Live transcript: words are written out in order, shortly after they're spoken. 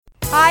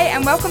Hi,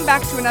 and welcome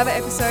back to another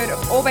episode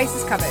of All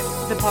Bases Covered.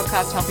 The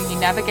podcast helping you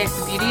navigate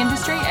the beauty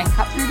industry and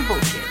cut through the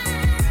bullshit.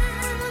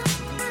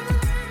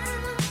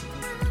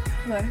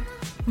 Hello.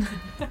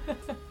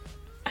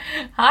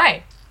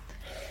 Hi.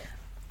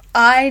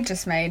 I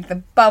just made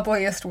the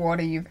bubbliest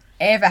water you've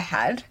ever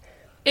had.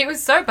 It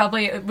was so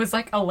bubbly, it was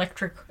like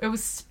electric. It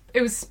was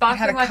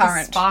sparkling like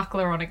current. a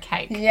sparkler on a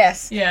cake.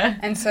 Yes. Yeah.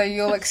 And so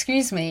you'll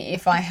excuse me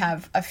if I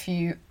have a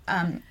few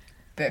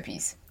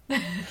burpees.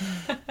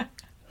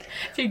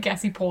 A few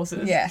gassy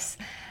pauses. Yes.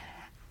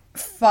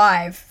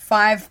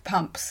 Five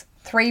pumps.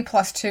 3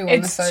 plus 2 on the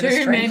It's soda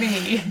too stream.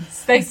 many.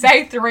 They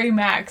say 3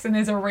 max and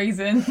there's a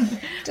reason.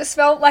 Just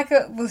felt like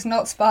it was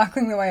not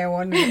sparkling the way I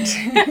wanted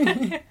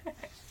it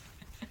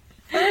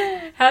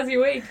to. How's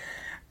your week?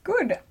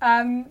 Good.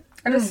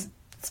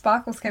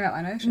 Sparkles came out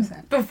my nose just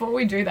then. Before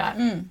we do that,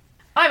 I'm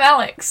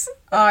Alex.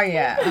 Oh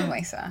yeah, I'm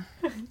Lisa.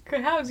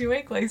 Good. How was your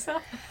week,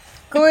 Lisa?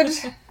 Good.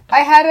 I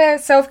had a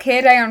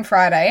self-care day on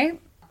Friday,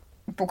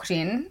 booked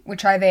in,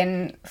 which I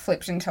then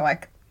flipped into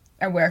like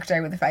a work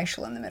day with a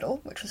facial in the middle,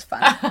 which was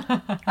fun.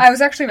 It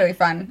was actually really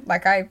fun.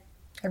 Like I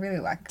really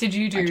liked. Did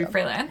you my do job.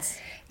 freelance?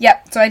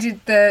 Yep. So I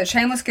did the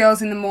Shameless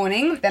Girls in the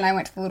morning. Then I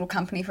went to the little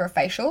company for a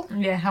facial.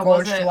 Yeah, how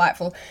Gorgeous, was it?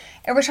 delightful.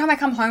 Every time I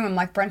come home, I'm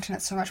like, Brenton,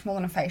 it's so much more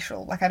than a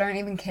facial. Like I don't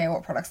even care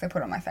what products they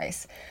put on my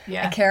face.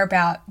 Yeah. I care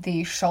about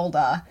the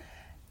shoulder,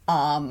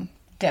 arm,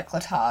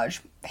 décolletage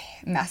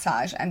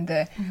massage and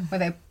the where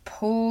they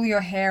pull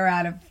your hair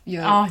out of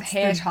your it's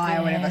hair the tie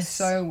or whatever best.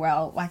 so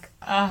well. Like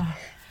Oh,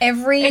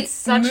 every It's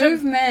such a-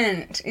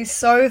 movement is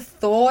so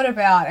thought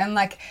about, and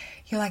like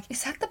you're like,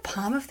 is that the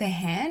palm of their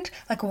hand?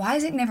 Like, why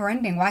is it never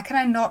ending? Why can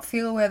I not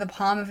feel where the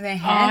palm of their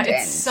hand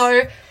it's ends?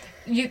 so...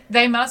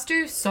 They must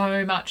do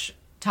so much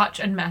touch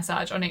and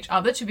massage on each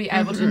other to be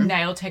able to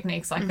nail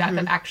techniques like that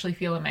actually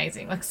feel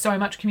amazing. Like, so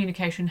much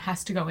communication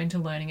has to go into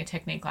learning a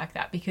technique like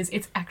that because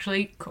it's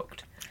actually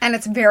cooked. And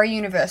it's very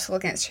universal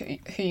against who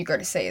you go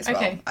to see as well,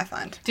 Okay. I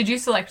find. Did you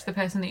select the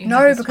person that you had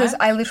No, this because time?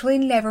 I literally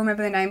never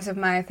remember the names of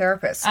my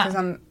therapists because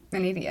I'm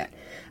an idiot.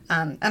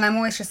 And I'm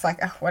always just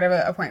like, whatever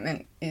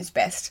appointment is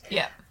best.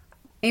 Yeah.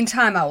 In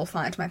time, I will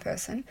find my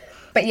person.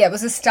 But yeah, it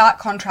was a stark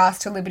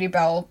contrast to Liberty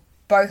Bell.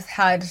 Both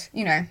had,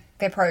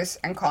 their pros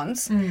and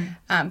cons.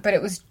 But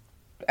it was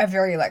a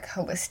very,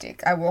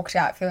 holistic. I walked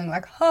out feeling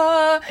like,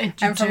 You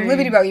and from do.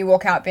 Liberty Bell, you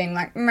walk out being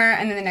like, meh,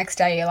 and then the next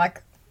day you're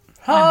like,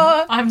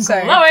 I'm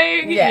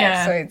glowing.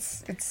 Yeah. So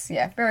it's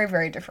very,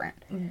 very different.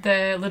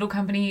 The little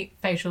company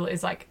facial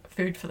is like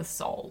food for the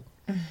soul.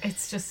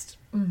 It's just...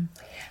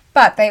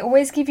 But they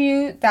always give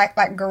you that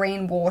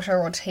green water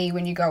or tea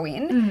when you go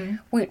in,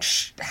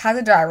 which has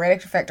a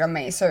diuretic effect on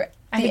me. So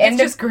I the think end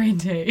it's of just green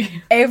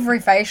tea. every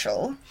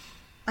facial,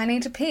 I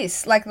need to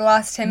piss. Like the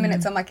last 10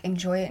 minutes, I'm like,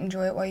 enjoy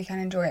it while you can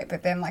enjoy it.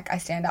 But then I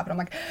stand up and I'm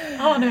like,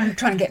 Oh, no.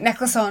 trying to get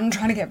necklace on,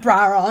 trying to get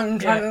bra on,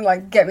 trying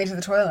to get me to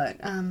the toilet.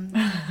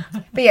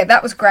 But yeah,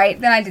 that was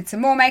great. Then I did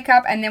some more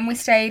makeup and then we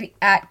stayed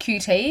at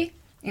QT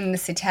in the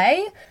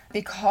Cité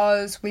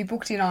because we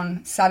booked in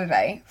on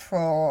Saturday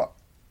for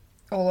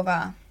all of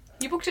our...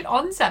 You booked it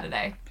on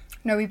Saturday.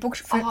 No, we booked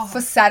for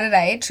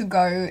Saturday to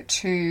go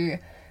to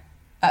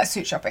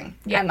suit shopping.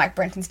 Yeah. And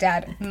Brenton's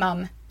dad,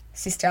 mum,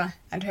 sister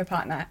and her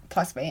partner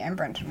plus me and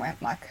Brenton went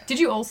Did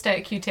you all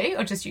stay at QT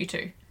or just you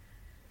two?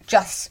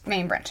 just me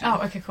and Brenton.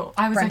 Oh, okay, cool.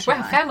 I was Brenton like,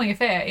 wow, and I. family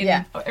affair.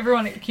 Yeah.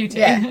 Everyone at QT.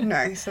 Yeah,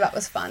 no, so that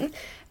was fun.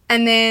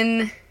 And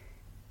then,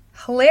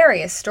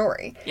 hilarious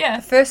story. Yeah.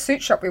 The first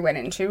suit shop we went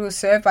into was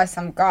served by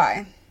some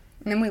guy.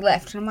 And then we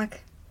left and I'm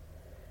like,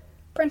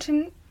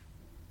 Brenton,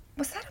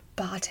 was that a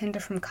bartender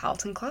from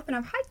Carlton Club? And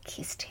I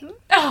kissed him.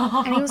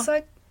 Oh. And he was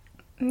like,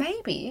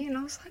 maybe. And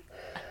I was like,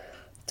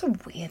 it's a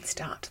weird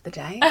start to the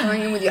day.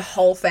 Going in with your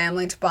whole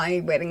family to buy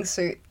a wedding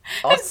suit.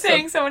 And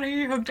seeing someone who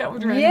you hooked up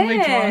with randomly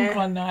Yeah. drunk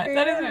one night.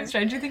 That is a bit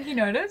strange. Do you think he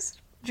noticed?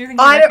 Do you think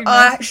he I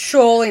recognized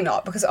surely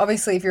not, because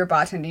obviously if you're a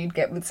bartender, you'd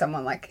get with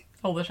someone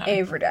all the time?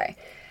 every day.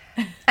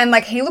 And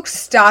he looked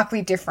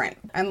starkly different.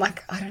 And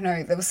I don't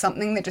know, there was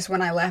something that just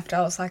when I left,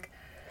 I was like,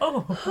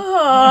 Oh.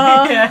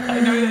 oh. Yeah, I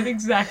know that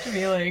exact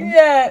feeling.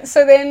 Yeah,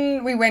 so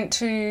then we went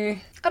to,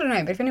 I don't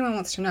know, but if anyone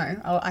wants to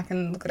know, I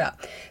can look it up.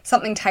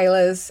 Something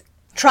Tailors,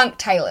 Trunk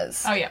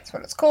Tailors. Oh, yeah. That's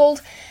what it's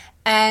called.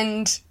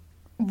 And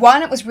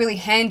one, it was really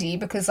handy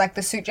because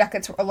the suit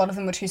jackets, a lot of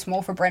them were too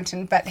small for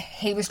Brenton, but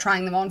he was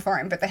trying them on for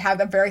him. But they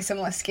had a very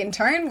similar skin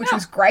tone, which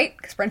was great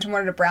because Brenton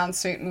wanted a brown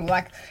suit and we were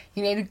like,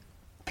 you need to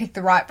pick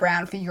the right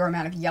brown for your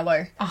amount of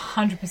yellow.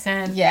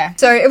 100%. Yeah.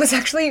 So it was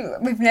actually,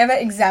 we've never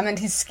examined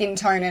his skin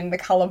tone and the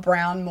colour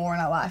brown more in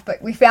our life,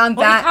 but we found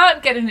Well, that.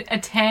 he can't get a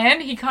tan.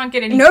 He can't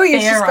get any No,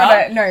 he's just fairer.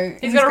 got to,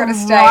 He's got to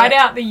stay ride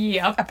out the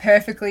year. a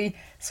perfectly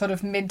sort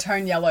of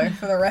mid-tone yellow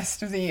for the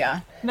rest of the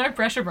year. No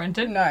pressure,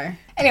 Brenton. No.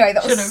 Anyway,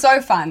 that was Should've.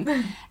 so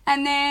fun.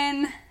 And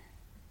then,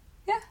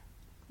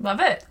 Love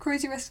it.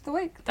 cruisy rest of the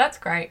week. That's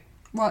great.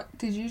 What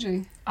did you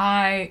do?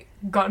 I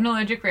got an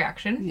allergic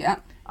reaction. Yeah.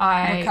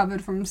 I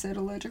Recovered from said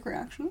allergic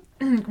reaction.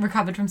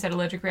 recovered from said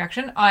allergic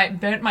reaction. I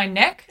burnt my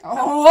neck.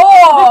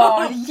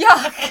 Oh,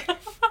 yuck.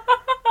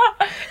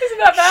 Isn't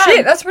that bad?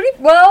 Shit, that's pretty...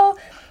 Well,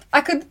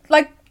 I could,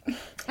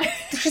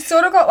 She's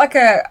sort of got like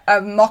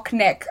a mock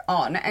neck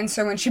on, and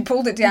so when she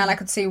pulled it down, I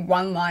could see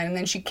one line, and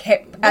then she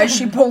kept, as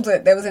she pulled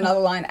it, there was another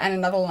line and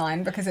another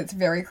line, because it's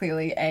very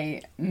clearly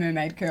a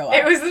mermaid curler.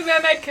 It was the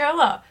mermaid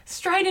curler.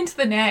 Straight into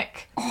the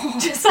neck.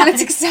 Just And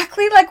it's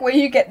exactly like where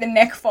you get the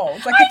neck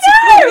folds. Like,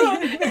 I know!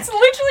 It's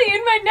literally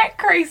in my neck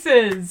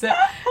creases. And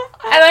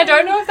I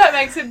don't know if that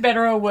makes it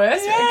better or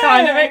worse. Yeah. It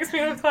kind of makes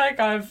me look like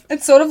I've...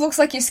 It sort of looks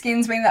like your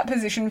skin's been in that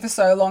position for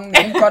so long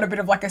that you've got a bit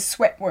of like a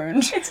sweat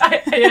wound.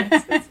 It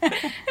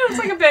looks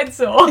like a bed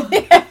sore.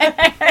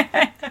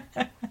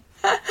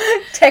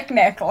 Tech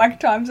neck, like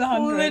times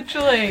 100.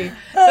 Literally.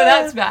 So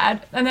that's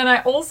bad. And then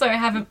I also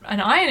have an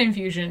iron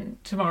infusion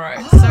tomorrow.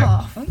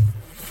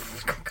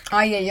 Oh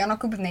yeah, you're not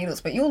good with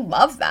needles, but you'll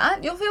love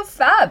that. You'll feel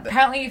fab.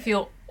 Apparently you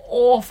feel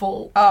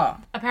awful. Oh.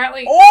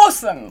 Apparently...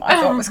 Awesome, I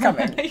thought was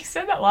coming. You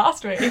said that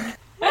last week.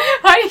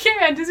 Why do you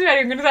keep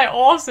anticipating I'm going to say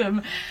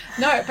awesome?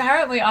 No,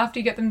 apparently after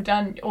you get them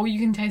done, all you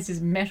can taste is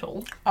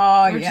metal.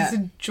 Oh, which yeah. is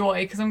a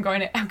joy, because I'm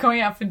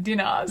going out for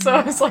dinner. So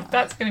I was like,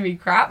 that's going to be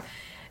crap.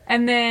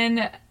 And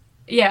then,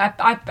 yeah,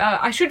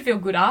 I should feel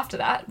good after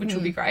that, which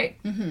will be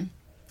great. Mm-hmm.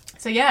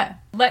 So yeah,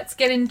 let's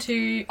get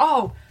into...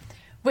 Oh,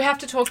 we have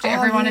to talk to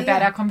everyone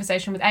about our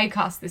conversation with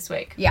Acast this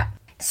week. Yeah.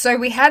 So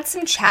we had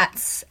some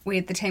chats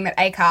with the team at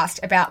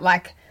Acast about,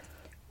 like,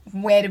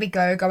 where do we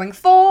go going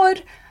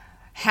forward?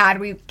 How do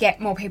we get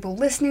more people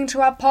listening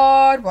to our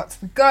pod? What's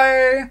the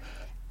go?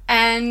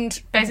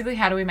 And... Basically,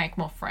 how do we make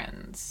more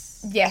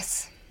friends?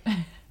 Yes.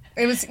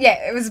 It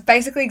was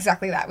basically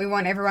exactly that. We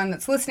want everyone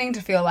that's listening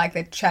to feel like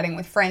they're chatting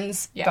with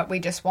friends, but we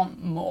just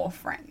want more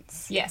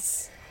friends.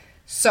 Yes.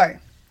 So,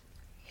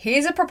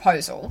 here's a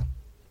proposal.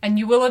 And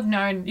you will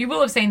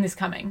have seen this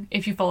coming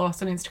if you follow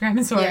us on Instagram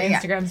and saw our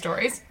Instagram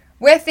stories.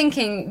 We're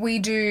thinking we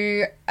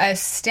do a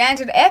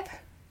standard ep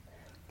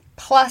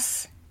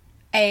plus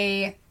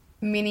a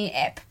mini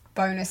ep,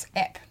 bonus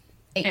ep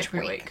each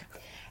week.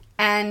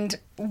 And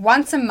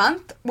once a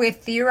month, we're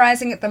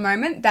theorising at the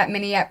moment that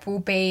mini ep will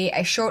be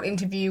a short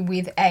interview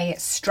with a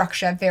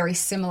structure very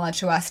similar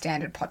to our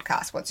standard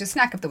podcast. What's your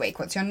snack of the week?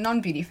 What's your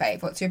non-beauty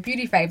fave? What's your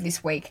beauty fave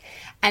this week?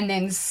 And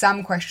then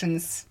some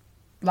questions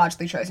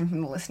largely chosen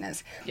from the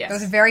listeners. Yes. There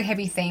was a very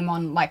heavy theme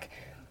on, like,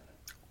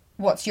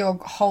 what's your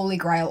holy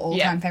grail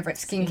all-time favourite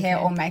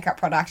skincare or makeup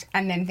product?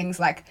 And then things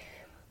like,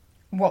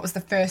 what was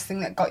the first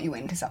thing that got you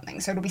into something?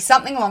 So it'll be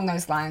something along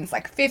those lines,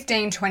 like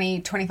 15,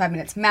 20, 25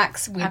 minutes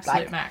max with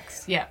Absolute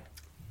max, yeah.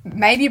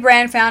 Maybe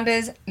brand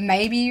founders,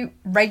 maybe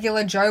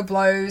regular Joe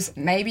Blows,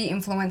 maybe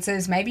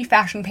influencers, maybe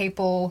fashion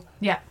people.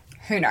 Yeah.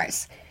 Who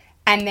knows?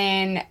 And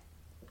then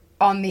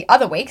on the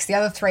other weeks, the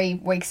other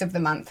 3 weeks of the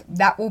month,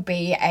 that will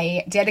be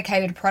a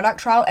dedicated product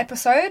trial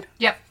episode.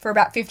 Yep. For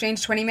about 15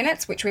 to 20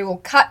 minutes, which we will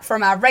cut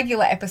from our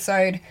regular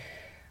episode,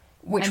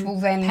 which will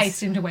then...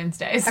 paste into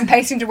Wednesdays.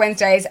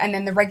 And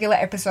then the regular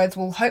episodes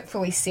will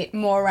hopefully sit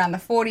more around the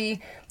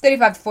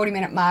 35 to 40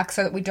 minute mark,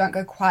 so that we don't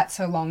go quite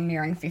so long,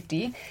 nearing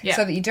 50. Yeah.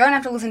 So that you don't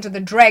have to listen to the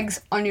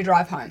dregs on your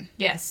drive home.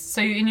 Yes.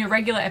 So in your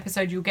regular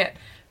episode, you'll get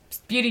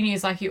beauty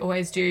news like you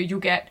always do. You'll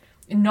get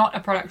not a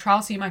product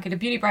trial, so you might get a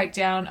beauty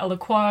breakdown, a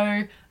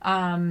LaQuo.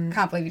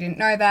 Can't believe you didn't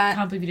know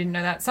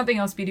that. Something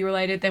else beauty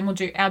related. Then we'll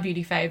do our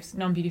beauty faves,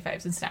 non-beauty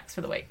faves, and snacks for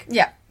the week.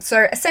 Yeah.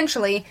 So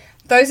essentially,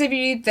 those of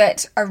you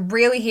that are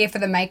really here for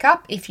the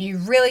makeup, if you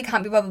really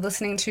can't be bothered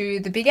listening to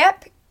the big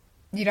app,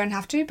 you don't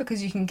have to,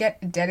 because you can get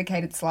a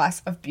dedicated slice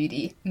of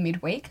beauty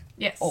midweek.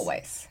 Yes.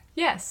 Always.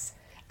 Yes.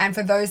 And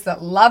for those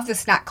that love the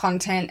snack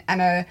content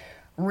and are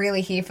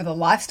really here for the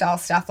lifestyle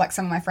stuff, like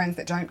some of my friends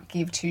that don't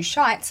give two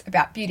shites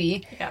about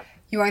beauty,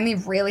 you only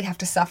really have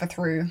to suffer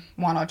through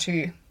 1 or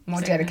 2 more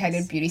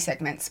dedicated beauty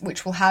segments,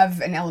 which will have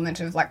an element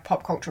of, like,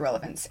 pop culture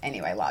relevance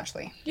anyway,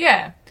 largely.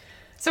 Yeah.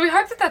 So we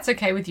hope that that's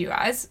okay with you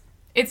guys.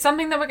 It's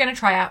something that we're going to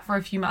try out for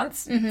a few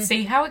months,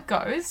 see how it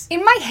goes.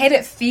 In my head,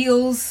 it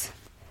feels...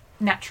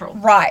 natural.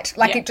 Right.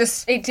 Like,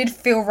 it did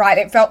feel right.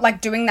 It felt like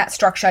doing that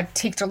structure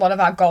ticked a lot of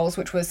our goals,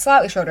 which was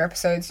slightly shorter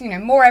episodes,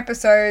 more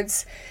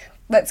episodes,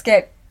 let's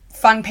get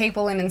fun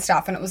people in and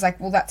stuff. And it was like,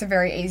 well, that's a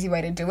very easy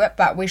way to do it,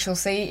 but we shall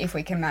see if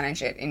we can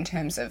manage it in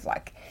terms of,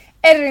 like,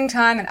 editing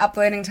time and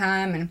uploading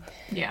time and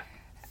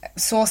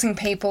sourcing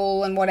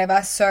people and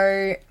whatever.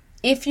 So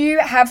if you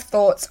have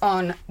thoughts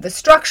on the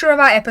structure of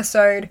our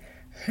episode,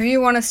 who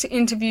you want us to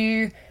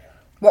interview,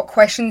 what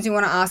questions you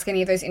want to ask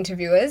any of those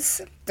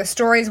interviewers, the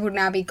stories would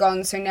now be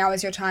gone. So now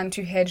is your time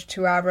to head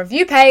to our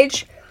review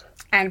page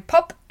and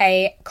pop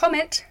a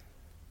comment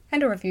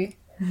and a review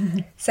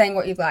saying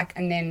what you'd like.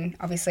 And then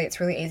obviously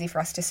it's really easy for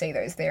us to see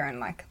those there, and,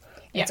 like,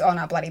 it's on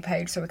our bloody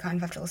page, so we kind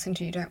of have to listen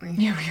to you, don't we?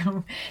 Yeah, we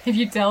do. If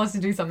you tell us to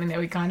do something there,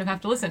 we kind of have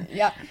to listen.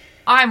 Yep.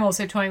 I'm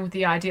also toying with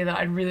the idea that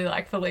I'd really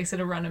like for Lisa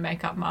to run a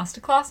makeup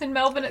masterclass in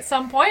Melbourne at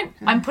some point.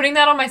 I'm putting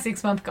that on my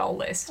 6-month goal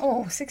list.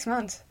 Oh, 6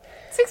 months.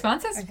 6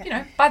 months, that's,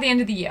 by the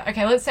end of the year.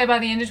 Okay, let's say by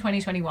the end of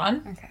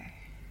 2021.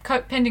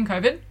 Okay. Pending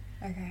COVID.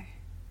 Okay.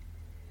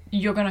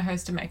 You're going to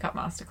host a makeup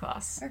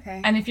masterclass. Okay.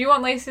 And if you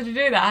want Lisa to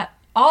do that,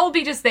 I'll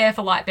be just there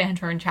for light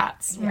banter and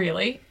chats,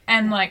 really.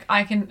 And, like,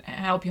 I can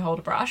help you hold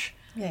a brush.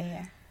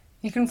 Yeah.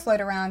 You can float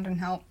around and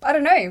help. I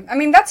don't know. I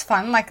mean, that's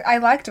fun. Like, I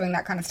like doing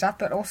that kind of stuff,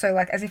 but also,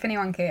 like, as if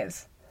anyone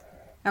cares.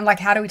 And, like,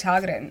 how do we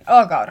target it?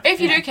 Oh, God. If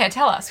you do care,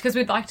 tell us, because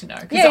we'd like to know.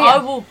 Because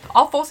Yeah.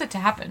 I'll force it to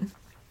happen.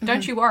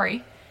 Don't you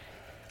worry.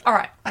 All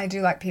right. I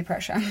do like peer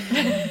pressure.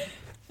 Okay,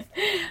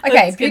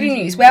 Let's get beauty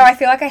into news. it. Well, I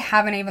feel like I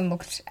haven't even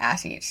looked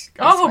at it. this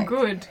Oh, week.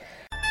 good.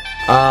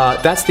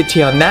 That's the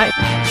tea on that.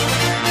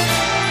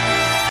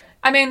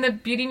 I mean, the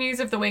beauty news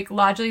of the week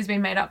largely has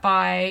been made up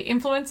by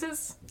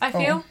influencers, I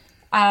feel.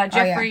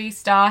 Jeffree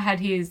Star had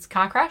his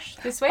car crash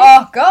this week.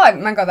 Oh, God.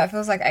 My God, that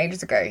feels like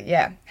ages ago.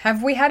 Yeah.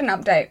 Have we had an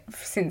update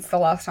since the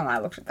last time I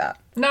looked at that?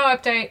 No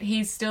update.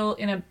 He's still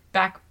in a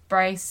back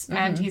brace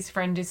and Mm-hmm. his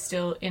friend is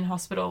still in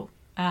hospital.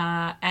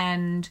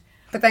 And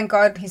But thank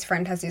God his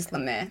friend has his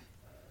Lemaire.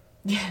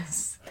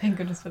 yes, thank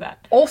goodness for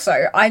that.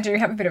 Also, I do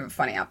have a bit of a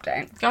funny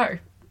update. Go.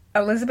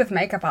 Elizabeth,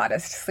 makeup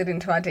artist, slid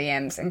into our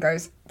DMs and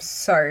goes,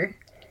 so,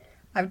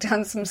 I've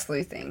done some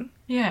sleuthing.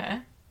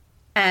 Yeah.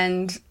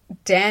 And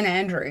Dan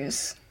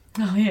Andrews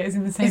Oh, yeah, he's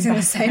in the same is in the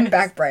back same brace.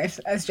 back brace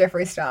as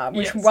Jeffree Star,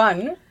 which Yes.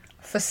 one,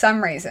 for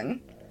some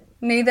reason,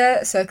 neither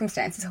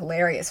circumstance is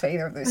hilarious for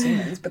either of those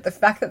humans, but the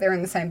fact that they're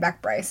in the same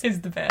back brace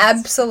Is the best.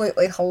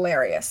 absolutely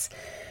hilarious.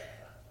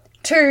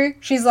 Two,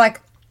 she's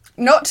like,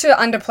 not to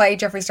underplay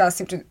Jeffree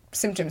Star's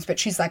symptoms, but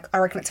she's like, I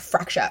reckon it's a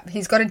fracture.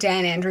 He's got a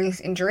Dan Andrews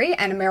injury,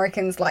 and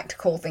Americans like to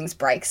call things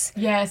breaks.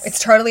 Yes.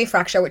 It's totally a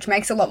fracture, which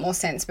makes a lot more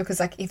sense because,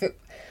 like,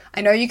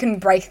 I know you can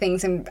break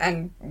things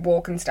and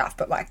walk and stuff,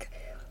 but, like,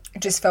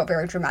 it just felt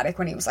very dramatic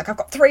when he was like, I've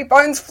got 3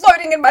 bones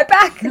floating in my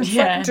back. And it's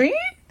Yeah. like, do you?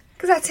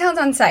 Because that sounds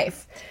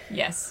unsafe.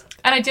 Yes.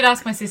 And I did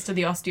ask my sister,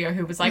 the osteo,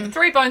 who was like,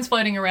 3 bones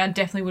floating around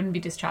definitely wouldn't be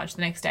discharged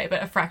the next day,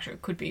 but a fracture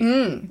could be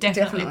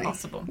definitely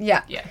possible.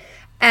 Yeah. Yeah.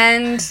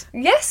 And,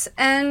 yes,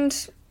 and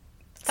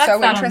That's so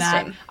that interesting.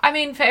 on that. I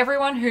mean, for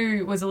everyone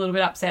who was a little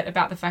bit upset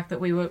about the fact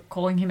that we were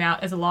calling him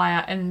out as a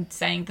liar and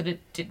saying that it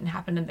didn't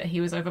happen and that he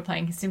was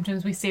overplaying his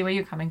symptoms, we see where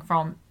you're coming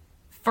from.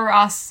 For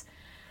us,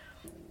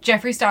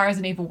 Jeffree Star is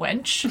an evil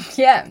wench.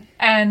 Yeah.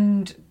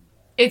 And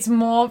it's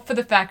more for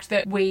the fact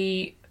that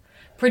we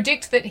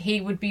predict that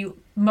he would be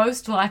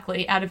most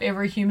likely out of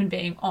every human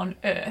being on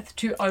Earth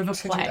to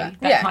overplay that.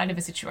 that Yeah. kind of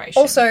a situation.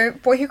 Also,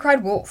 Boy Who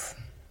Cried Wolf.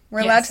 We're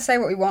allowed Yes. to say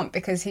what we want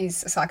because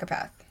he's a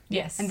psychopath.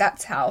 yes. And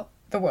that's how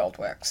the world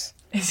works.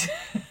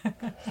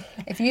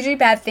 If you do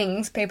bad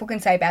things, people can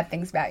say bad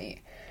things about you.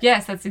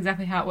 Yes, that's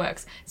exactly how it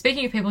works.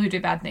 Speaking of people who do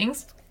bad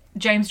things,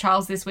 James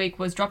Charles this week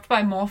was dropped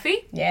by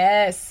Morphe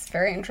Yes,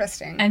 very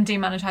interesting. and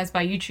demonetized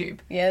by YouTube,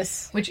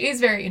 Yes. which is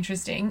very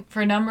interesting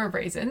for a number of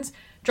reasons.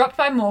 Dropped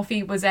by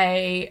Morphe was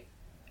a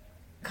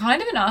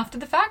kind of an after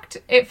the fact.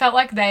 It felt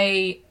like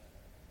they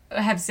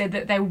have said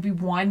that they will be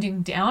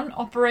winding down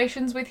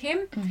operations with him,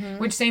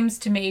 which seems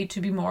to me to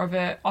be more of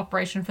a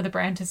operation for the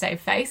brand to save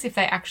face. If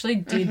they actually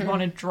did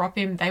want to drop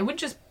him, they would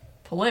just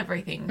pull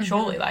everything,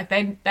 surely. Like,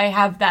 they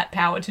have that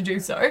power to do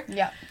so.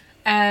 Yeah.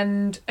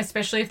 And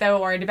especially if they were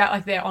worried about,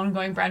 like, their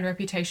ongoing brand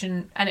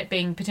reputation and it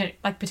being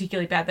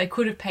particularly bad, they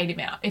could have paid him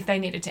out if they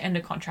needed to end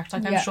a contract.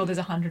 Like, I'm Yeah. sure there's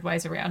 100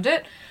 ways around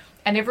it.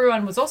 And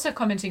everyone was also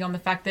commenting on the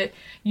fact that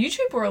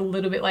YouTube were a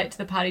little bit late to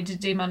the party to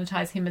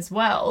demonetize him as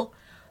well.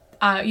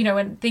 You know,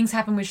 when things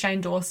happened with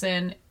Shane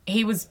Dawson,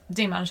 he was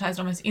demonetized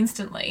almost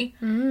instantly.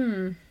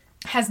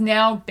 Has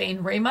now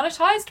been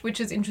remonetized, which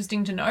is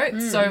interesting to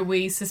note. So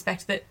we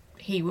suspect that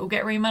he will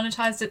get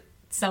remonetized at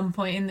some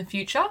point in the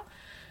future.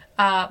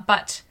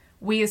 But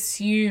we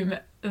assume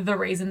the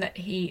reason that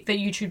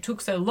YouTube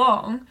took so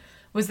long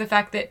was the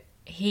fact that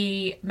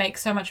he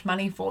makes so much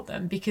money for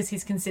them because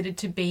he's considered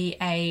to be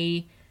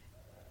a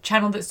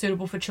channel that's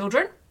suitable for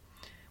children,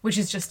 which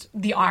is just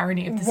the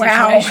irony of the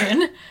Wow.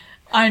 situation.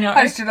 I know.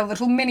 I just did a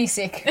little mini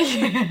sick.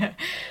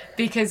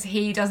 Because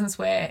he doesn't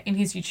swear in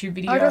his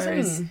YouTube Oh, doesn't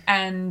videos he?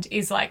 and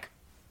is like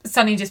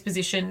sunny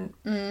disposition,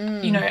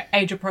 you know,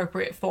 age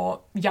appropriate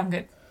for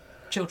younger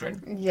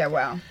children. Yeah,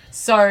 wow.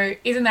 So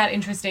isn't that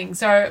interesting?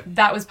 So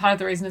that was part of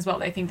the reason as well.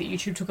 They think that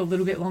YouTube took a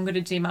little bit longer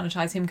to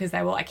demonetize him because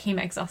they were like, he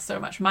makes us so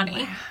much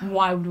money.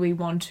 Why would we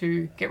want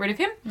to get rid of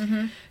him?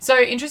 Mm-hmm. So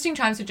interesting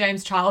times for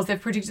James Charles.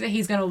 They've predicted that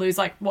he's going to lose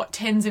like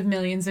tens of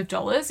millions of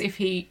dollars if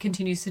he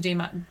continues to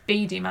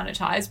be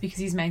demonetized because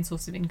his main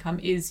source of income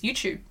is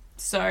YouTube.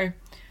 So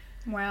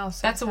Wow.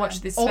 So that's a watch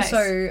sad. this space.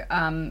 Also,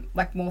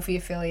 like Morphe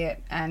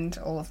affiliate and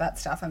all of that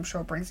stuff, I'm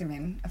sure brings him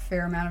in a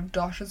fair amount of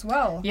dosh as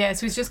well. yeah,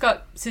 so he's just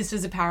got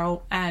Sisters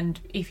Apparel and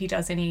if he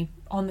does any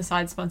on the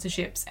side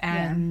sponsorships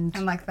and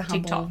like the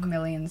humble TikTok.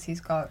 millions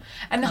he's got.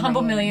 And the coming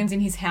humble in. millions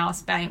in his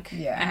house, bank,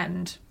 Yeah.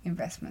 and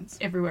Investments.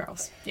 everywhere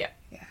else. Yeah.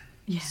 Yeah.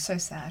 Yeah. So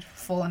sad.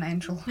 Fallen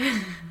angel.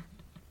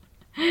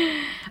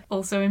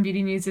 Also in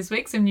beauty news this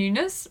week, some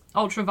newness.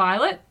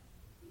 Ultraviolet.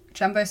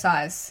 Jumbo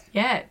size.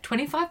 Yeah,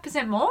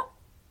 25% more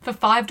for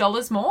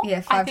 $5 more.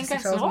 Yeah, I $5 think to I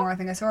 $6 saw. more. I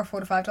think I saw, or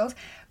 $4 to $5.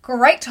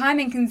 Great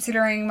timing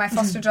considering my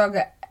foster dog.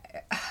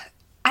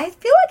 I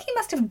feel like he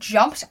must have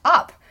jumped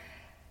up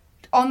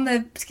on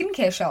the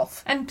skincare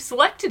shelf, And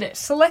selected it.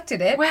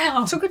 selected it,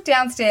 Wow. took it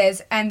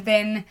downstairs, and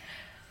then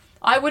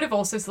I would have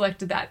also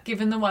selected that,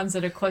 given the ones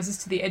that are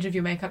closest to the edge of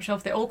your makeup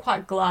shelf. They're all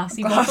quite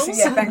glassy bottles.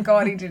 Yeah, thank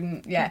God he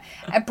didn't. Yeah.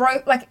 It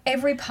broke, like,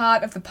 every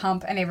part of the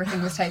pump and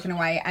everything was taken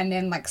away and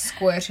then, like,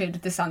 squirted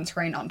the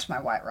sunscreen onto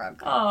my white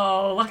rug.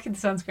 Oh, lucky the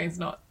sunscreen's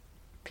not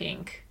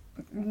pink.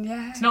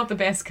 Yeah. It's not the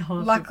best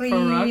colour Luckily, for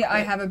a rug. I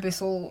have a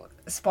Bissell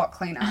spot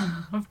cleaner.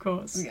 Of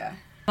course. Yeah.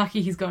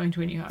 Lucky he's going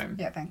to a new home.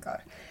 Yeah, thank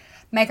God.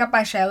 Makeup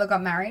by Shayla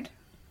got married.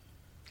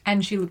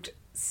 And she looked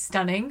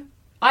stunning.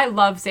 I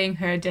love seeing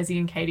her, Desi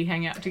and Katie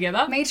hang out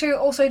together. Me too.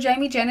 Also,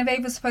 Jamie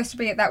Genevieve was supposed to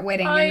be at that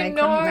wedding and they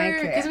couldn't make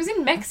it. because it was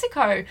in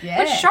Mexico.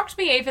 Yeah. It shocked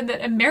me even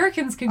that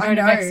Americans can I go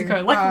to know.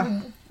 Mexico.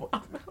 Like,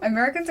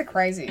 Americans are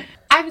crazy.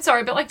 I'm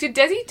sorry, but like, did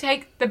Desi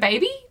take the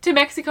baby to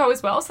Mexico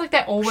as well? So like,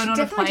 they all went on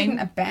a Definitely plane.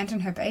 didn't abandon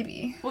her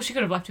baby. Well, she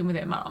could have left him with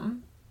her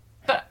mum,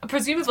 but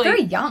presumably,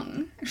 Very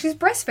young. She's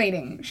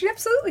breastfeeding. She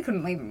absolutely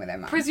couldn't leave him with her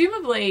mum.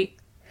 presumably,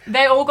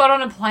 they all got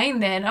on a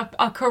plane then,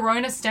 a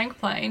Corona stank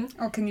plane.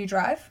 Or can you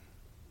drive?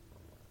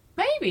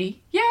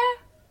 Maybe, yeah,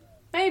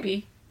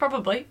 maybe,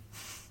 probably.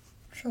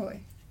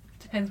 Surely.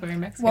 Depends where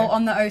in Mexico. Well,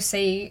 on the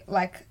OC,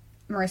 like,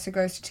 Marissa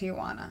goes to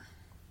Tijuana.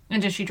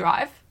 And does she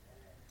drive?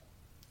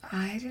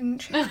 I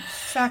didn't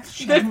fact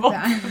check Then what's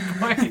that. the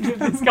point of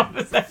this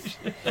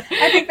conversation?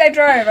 I think they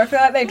drove. I feel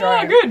like they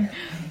drove. Oh, good.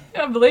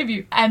 I believe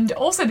you. And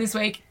also this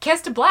week,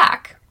 Kester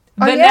Black,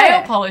 the Oh, yeah.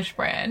 nail polish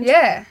brand,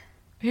 Yeah.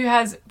 who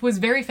was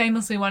very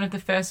famously one of the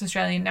first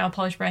Australian nail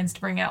polish brands to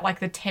bring out like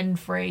the 10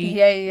 free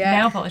Yeah.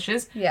 nail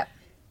polishes, Yeah.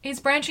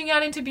 is branching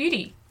out into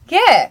beauty.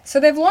 Yeah.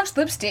 So they've launched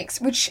lipsticks,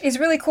 which is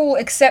really cool,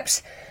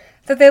 except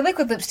that they're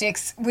liquid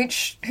lipsticks,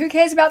 which, who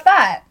cares about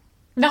that?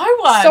 No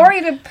one.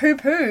 Sorry to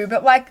poo-poo,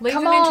 but, like, Leave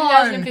come them in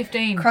on.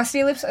 2015.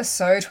 Crusty lips are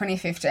so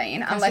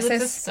 2015. Crusty Unless lips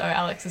there's... is so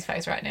Alex's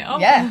face right now.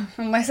 Yeah.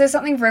 Unless there's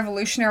something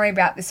revolutionary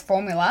about this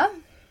formula,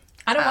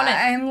 I don't want it.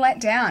 I'm let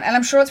down. And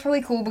I'm sure it's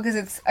probably cool because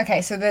it's...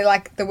 Okay, so they're,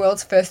 like, the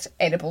world's first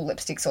edible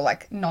lipsticks or,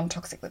 like,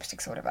 non-toxic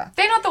lipsticks or whatever.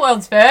 They're not the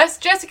world's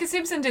first. Jessica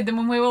Simpson did them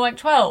when we were like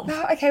 12.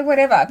 Oh, okay,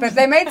 whatever. But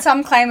they made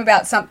some claim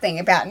about something,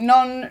 about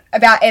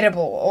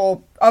edible,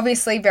 or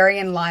obviously very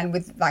in line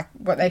with, like,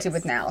 what they did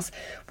with nails,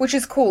 which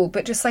is cool.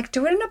 But just, like,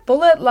 do it in a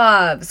bullet,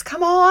 loves.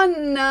 Come on.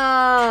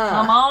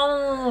 Come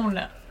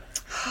on.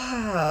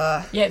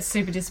 Yeah, it's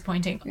super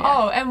disappointing. Yeah.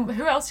 Oh, and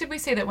who else did we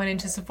see that went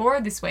into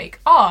Sephora this week?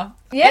 Oh,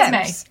 Yeah,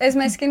 Esme.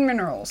 Esme Skin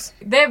Minerals.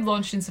 They've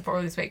launched in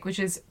Sephora this week, which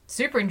is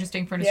super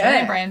interesting for an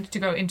Australian brand to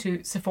go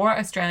into Sephora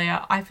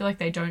Australia. I feel like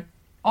they don't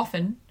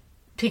often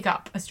pick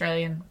up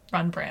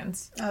Australian-run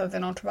brands. Other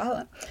than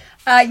Ultraviolet.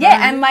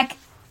 Yeah, and, like...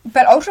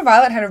 But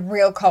Ultraviolet had a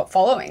real cult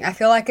following. I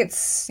feel like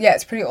it's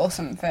pretty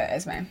awesome for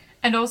Esme.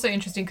 And also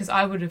interesting because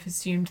I would have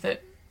assumed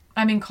that,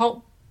 I mean,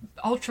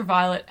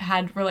 Ultraviolet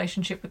had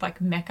relationship with like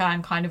Mecca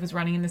and kind of was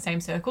running in the same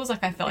circles.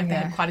 Like I felt like they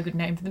had quite a good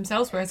name for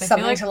themselves. Whereas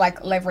Something I feel like to,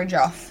 like, leverage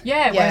off.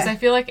 yeah, whereas I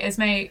feel like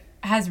Esme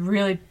has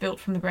really built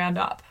from the ground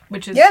up,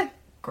 which is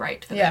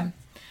great for them.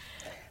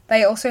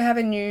 They also have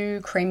a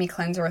new creamy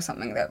cleanser or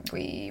something that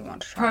we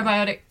want to try.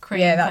 Probiotic cream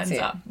that's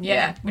cleanser. it.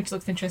 Yeah, which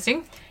looks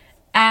interesting.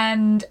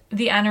 And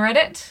the Anna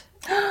Edit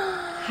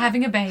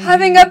having a baby.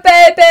 Having a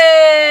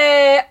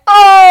baby!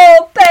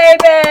 Oh,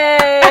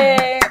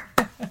 baby!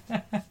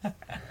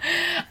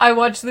 I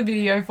watched the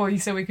video for you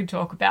so we could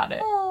talk about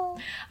it. Oh,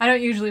 I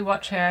don't usually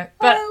watch her,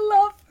 but I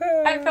love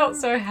her. I felt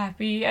so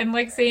happy and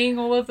like seeing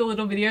all of the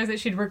little videos that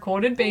she'd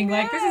recorded being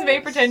like, this is me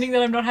pretending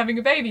that I'm not having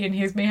a baby and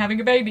here's me having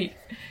a baby.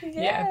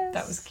 Yeah,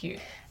 that was cute.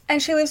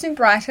 And she lives in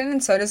Brighton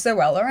and so does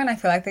Zoella, and I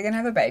feel like they're going to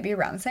have a baby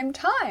around the same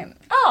time.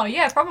 Oh,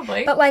 yeah,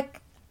 probably. But,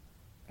 like,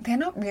 they're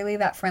not really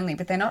that friendly,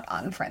 but they're not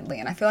unfriendly,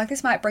 and I feel like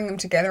this might bring them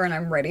together, and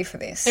I'm ready for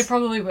this. They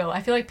probably will.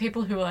 I feel like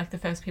people who are like the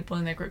first people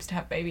in their groups to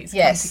have babies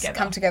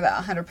come together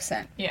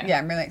 100%. Yeah,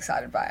 I'm really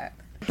excited by it.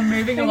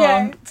 Moving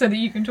along so that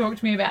you can talk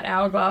to me about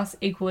Hourglass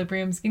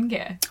Equilibrium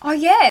Skincare. Oh,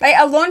 yeah. They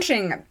are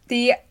launching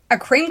a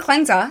cream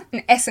cleanser,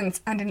 an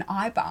essence, and an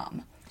eye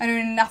balm. I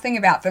know nothing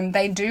about them.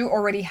 They do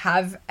already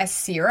have a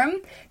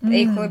serum, the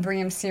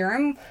Equilibrium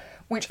Serum,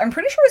 which I'm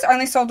pretty sure is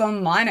only sold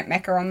online at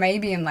Mecca or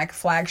maybe in, like,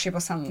 Flagship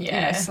or some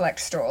select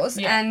stores.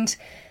 Yeah. And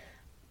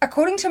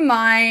according to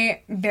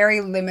my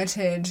very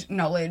limited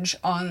knowledge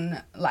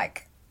on,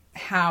 like,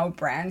 how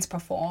brands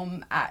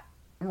perform at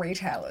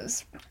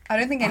retailers, I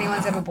don't think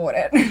anyone's ever bought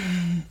it.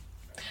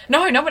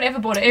 No one ever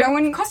bought it.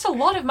 It cost a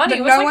lot of money.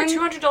 It was like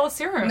a $200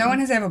 serum. No one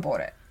has ever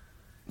bought it.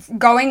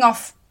 Going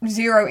off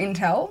zero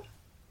intel,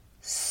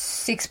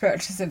 6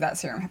 purchases of that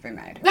serum have been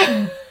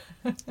made.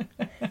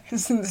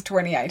 Since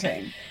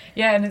 2018.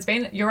 Yeah,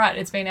 and you're right,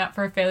 it's been out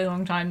for a fairly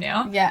long time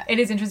now. Yeah. It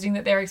is interesting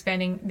that they're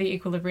expanding the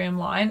Equilibrium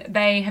line.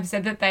 They have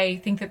said that they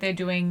think that they're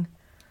doing...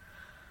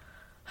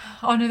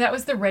 Oh no, that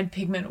was the red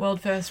pigment,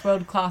 world-class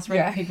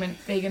red pigment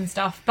vegan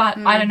stuff. But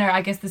I don't know,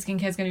 I guess the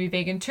skincare's going to be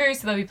vegan too,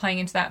 so they'll be playing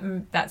into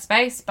that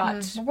space,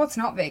 but... Well, what's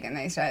not vegan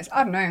these days?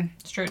 I don't know.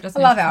 It's true, it doesn't...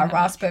 I love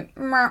Hourglass, but...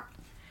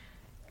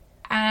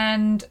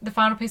 And the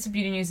final piece of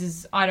beauty news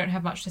is, I don't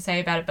have much to say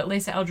about it, but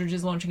Lisa Eldridge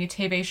is launching a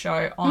TV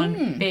show on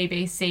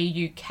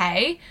BBC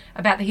UK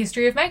about the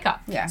history of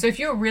makeup. Yeah. So if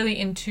you're really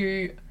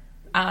into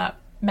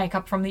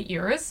makeup from the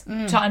eras,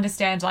 to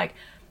understand, like,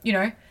 you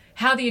know,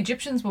 how the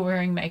Egyptians were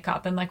wearing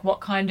makeup and like what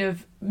kind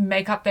of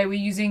makeup they were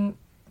using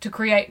to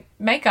create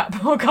makeup,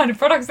 what kind of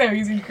products they were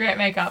using to create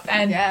makeup,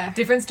 and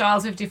different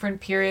styles of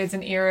different periods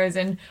and eras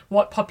and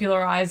what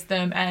popularized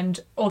them and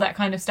all that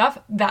kind of stuff.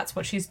 That's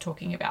what she's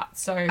talking about.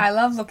 So I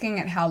love looking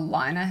at how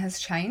liner has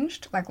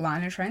changed, like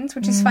liner trends,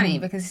 which is funny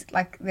because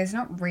like there's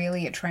not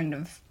really a trend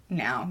of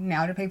now.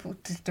 Now do people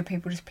just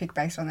pick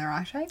based on their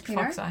eye shape? You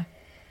Fox know?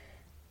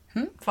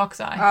 eye. Fox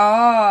eye.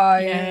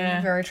 Oh,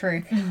 yeah, very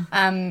true.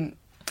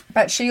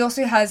 But she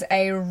also has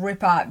a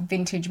ripper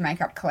vintage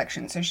makeup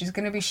collection. So she's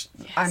going to be,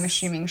 I'm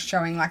assuming,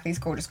 showing like these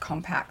gorgeous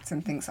compacts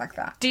and things like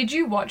that. Did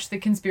you watch the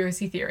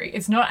conspiracy theory?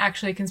 It's not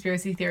actually a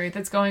conspiracy theory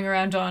that's going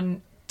around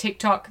on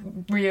TikTok,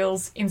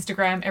 Reels,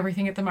 Instagram,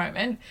 everything at the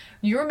moment.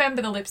 You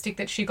remember the lipstick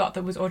that she got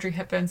that was Audrey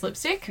Hepburn's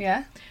lipstick?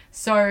 Yeah.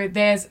 So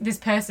there's this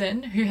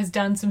person who has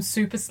done some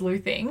super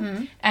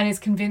sleuthing and is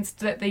convinced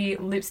that the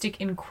lipstick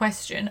in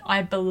question,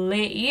 I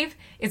believe,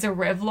 is a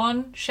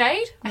Revlon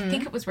shade. I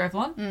think it was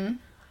Revlon.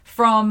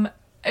 From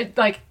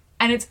like,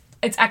 and it's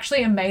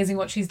actually amazing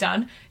what she's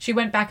done. She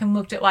went back and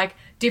looked at like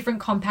different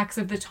compacts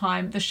of the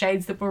time, the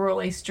shades that were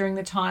released during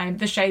the time,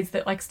 the shades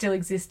that like still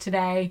exist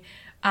today.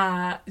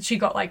 She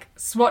got like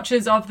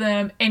swatches of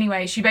them.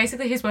 Anyway, she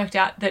basically has worked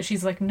out that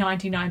she's like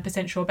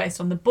 99% sure based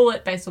on the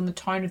bullet, based on the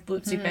tone of the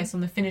lipstick, based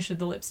on the finish of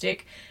the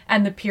lipstick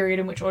and the period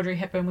in which Audrey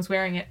Hepburn was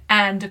wearing it,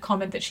 and a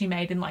comment that she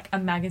made in like a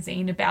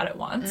magazine about it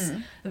once,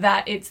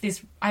 that it's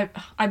this,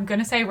 I'm going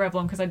to say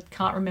Revlon because I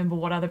can't remember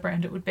what other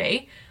brand it would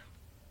be.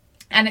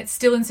 And it's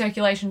still in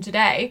circulation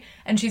today.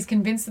 And she's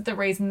convinced that the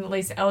reason that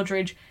Lisa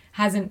Eldridge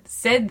hasn't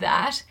said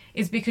that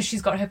is because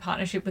she's got her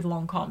partnership with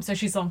Lancome. So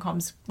she's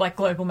Lancome's like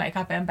global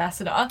makeup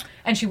ambassador,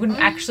 and she wouldn't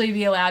actually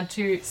be allowed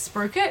to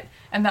spruik it.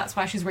 And that's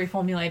why she's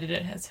reformulated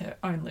it as her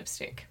own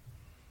lipstick.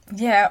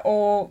 Yeah,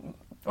 or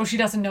she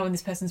doesn't know, and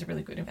this person's a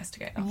really good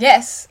investigator.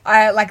 yes,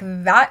 I like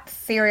that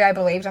theory. I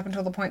believed up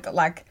until the point that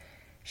like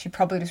she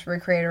probably just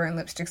recreated her own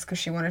lipsticks because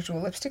she wanted to do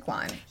a lipstick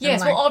line. Yes,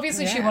 like, well,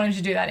 obviously she wanted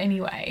to do that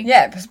anyway.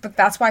 Yeah, but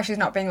that's why she's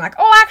not being like,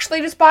 oh, actually,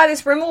 just buy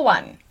this Rimmel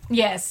one.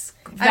 Yes.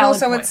 And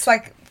also it's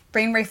like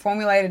been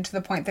reformulated to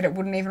the point that it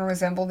wouldn't even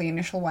resemble the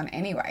initial one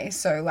anyway.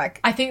 So like,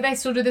 I think they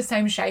still do the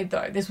same shade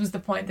though. This was the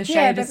point. The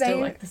shade is still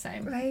like the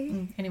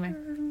same. Anyway.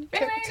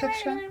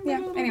 Texture.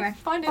 Yeah, anyway.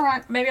 Find it. All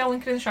right. Maybe I'll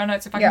link it in the show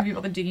notes if I can be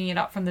bothered digging it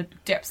up from the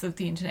depths of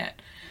the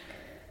internet.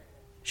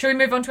 Should we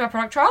move on to our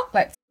product trial?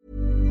 Let's.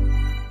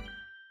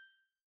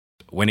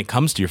 When it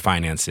comes to your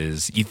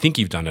finances, you think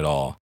you've done it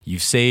all.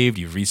 You've saved,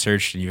 you've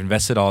researched, and you've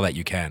invested all that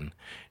you can.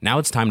 Now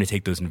it's time to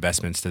take those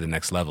investments to the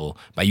next level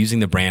by using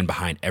the brand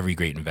behind every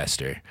great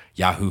investor,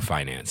 Yahoo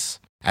Finance.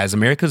 As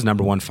America's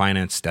 #1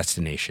 finance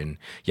destination,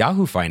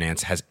 Yahoo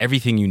Finance has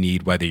everything you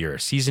need, whether you're a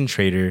seasoned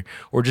trader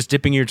or just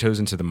dipping your toes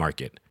into the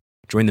market.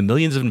 Join the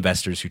millions of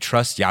investors who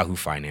trust Yahoo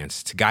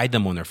Finance to guide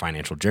them on their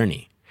financial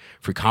journey.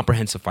 For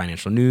comprehensive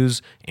financial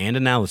news and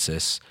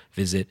analysis,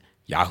 visit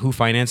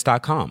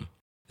yahoofinance.com.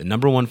 The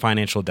 #1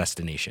 financial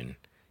destination,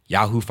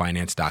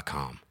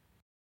 yahoofinance.com.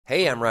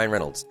 Hey, I'm Ryan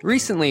Reynolds.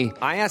 Recently,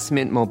 I asked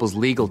Mint Mobile's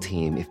legal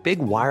team if big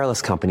wireless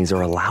companies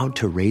are allowed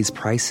to raise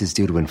prices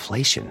due to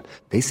inflation.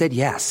 They said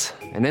yes.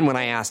 And then when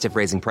I asked if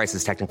raising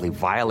prices technically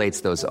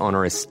violates those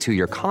onerous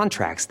 2-year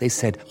contracts, they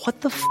said,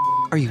 what the f***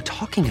 are you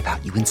talking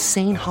about, you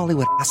insane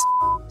Hollywood ass f-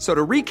 So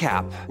to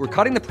recap, we're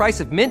cutting the price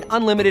of Mint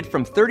Unlimited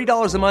from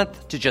 $30 a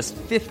month to just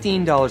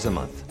 $15 a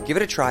month. Give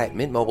it a try at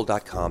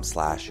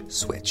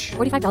mintmobile.com/switch.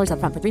 $45 up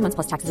front for 3 months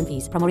plus taxes and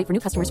fees. Promo rate for new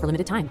customers for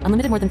limited time.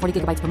 Unlimited more than 40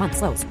 gigabytes per month.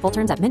 Slows full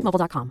terms at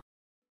mintmobile.com.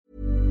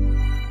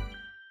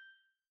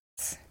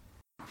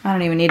 I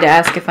don't even need to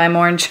ask if I'm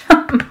orange. I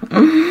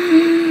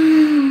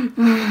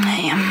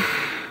am.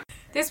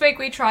 This week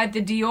we tried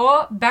the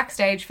Dior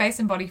Backstage Face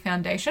and Body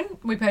Foundation.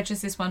 We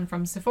purchased this one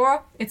from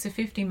Sephora. It's a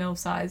 50ml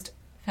sized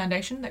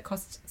foundation that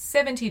costs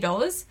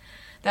 $70.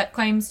 That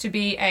claims to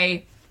be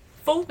a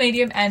full,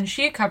 medium and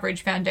sheer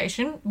coverage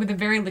foundation with a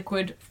very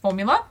liquid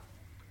formula,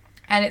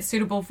 and it's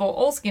suitable for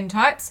all skin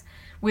types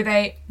with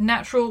a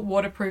natural,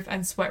 waterproof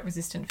and sweat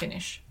resistant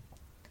finish.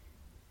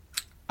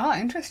 Oh,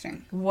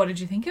 interesting. What did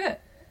you think of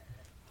it?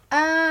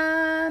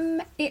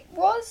 It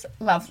was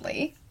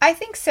lovely. I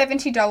think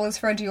 $70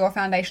 for a Dior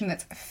foundation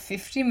that's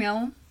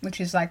 50ml, which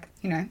is like,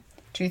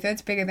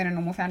 2/3 bigger than a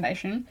normal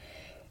foundation,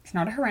 it's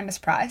not a horrendous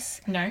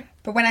price. No.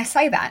 But when I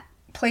say that,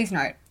 please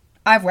note,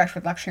 I've worked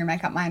with luxury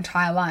makeup my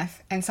entire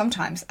life, and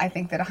sometimes I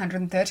think that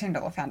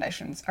 $113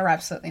 foundations are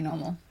absolutely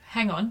normal.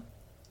 Hang on.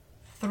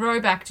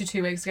 Throwback to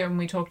 2 weeks ago when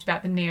we talked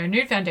about the Neo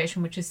Nude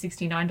foundation, which is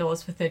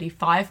 $69 for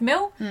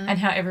 35ml, and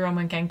how everyone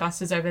went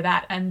gangbusters over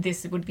that, and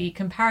this would be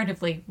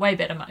comparatively way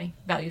better money,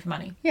 value for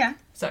money. Yeah.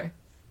 So,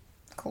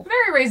 Cool.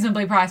 very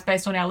reasonably priced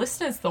based on our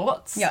listeners'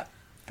 thoughts. Yep.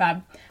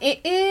 Fab.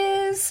 It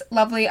is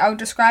lovely. I would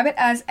describe it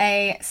as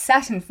a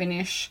satin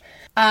finish.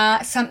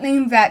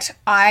 Something that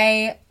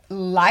I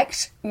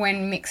liked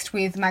when mixed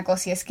with my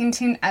Glossier Skin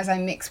Tint, as I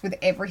mix with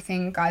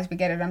everything Guys We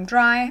Get It I'm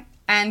Dry.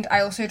 And I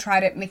also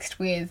tried it mixed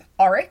with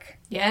Auric.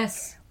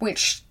 Yes.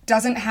 Which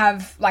doesn't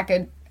have like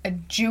a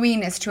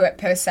dewiness to it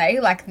per se.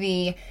 Like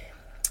the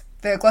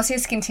the Glossier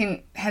Skin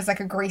Tint has like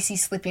a greasy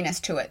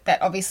slippiness to it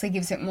that obviously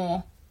gives it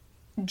more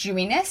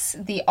dewiness.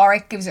 The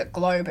Auric gives it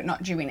glow but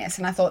not dewiness,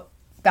 and I thought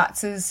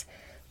that's as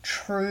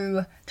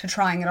true to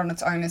trying it on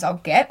its own as I'll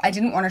get. I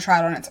didn't want to try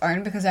it on its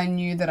own because I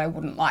knew that I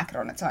wouldn't like it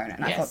on its own,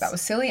 and I thought that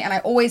was silly, and I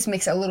always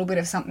mix a little bit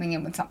of something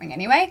in with something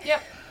anyway.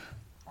 Yep.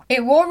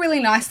 It wore really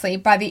nicely.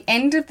 By the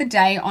end of the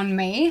day on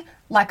me,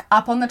 like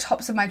up on the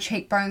tops of my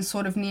cheekbones,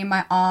 sort of near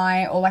my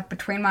eye or like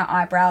between my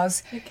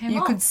eyebrows,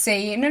 you could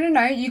see,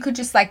 you could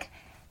just like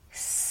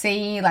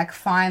see like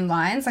fine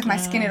lines. Like my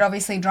skin had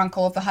obviously drunk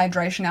all of the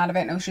hydration out of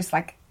it, and it was just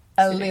like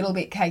a little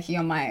bit cakey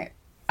on my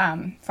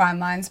fine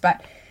lines,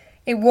 but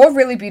it wore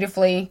really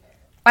beautifully.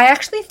 I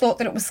actually thought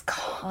that it was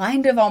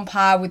kind of on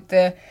par with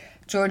the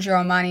Giorgio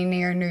Armani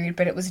Neo Nude,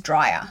 but it was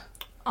drier.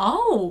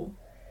 Oh,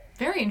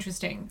 very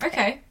interesting.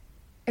 Okay.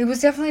 It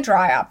was definitely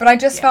drier, but I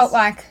just felt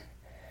like,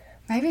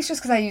 maybe it's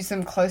just because I used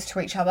them close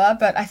to each other,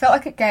 but I felt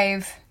like it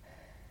gave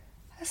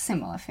a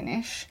similar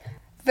finish.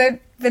 The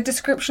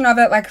description of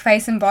it, like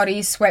face and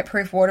body,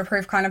 sweat-proof,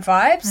 waterproof kind of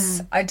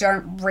vibes, I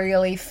don't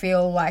really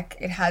feel like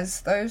it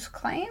has those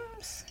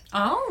claims.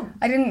 Oh.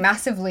 I didn't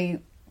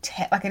massively,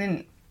 I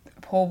didn't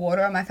pour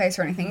water on my face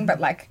or anything, but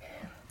like,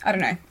 I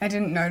don't know, I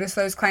didn't notice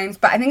those claims,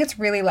 but I think it's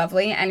really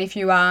lovely, and if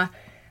you are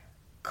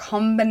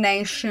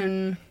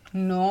combination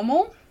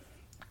normal,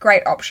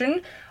 great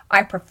option.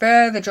 I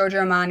prefer the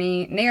Giorgio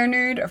Armani Neo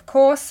Nude, of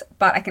course,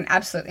 but I can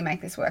absolutely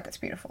make this work. It's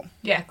beautiful.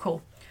 Yeah,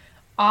 cool.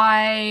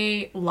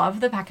 I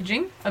love the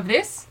packaging of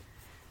this.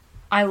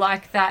 I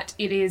like that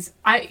it is...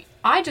 I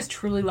just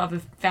truly love a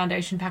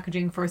foundation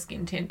packaging for a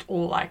skin tint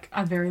or like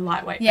a very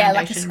lightweight foundation. Yeah,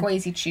 like a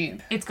squeezy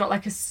tube. It's got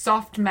like a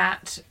soft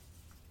matte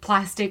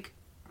plastic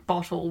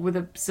bottle with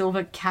a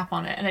silver cap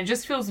on it, and it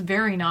just feels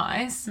very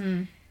nice.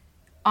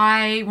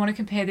 I want to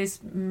compare this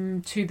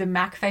to the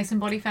MAC Face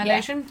and Body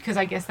Foundation because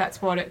I guess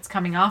that's what it's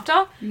coming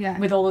after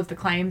with all of the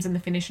claims and the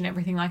finish and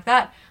everything like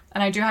that.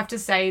 And I do have to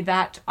say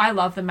that I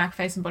love the MAC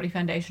Face and Body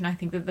Foundation. I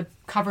think that the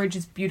coverage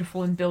is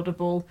beautiful and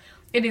buildable.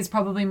 It is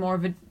probably more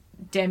of a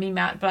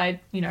demi-matte, but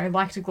I,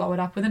 like to glow it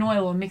up with an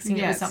oil or mixing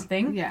it with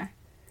something. Yeah.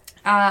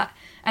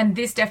 And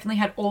this definitely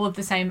had all of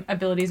the same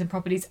abilities and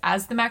properties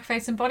as the MAC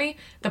Face and Body.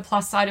 The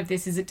plus side of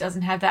this is it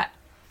doesn't have that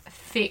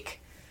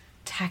thick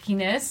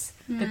tackiness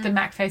that the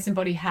MAC Face and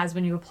Body has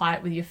when you apply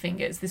it with your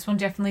fingers. This one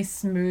definitely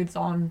smooths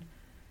on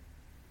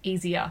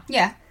easier.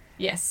 Yeah.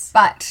 Yes.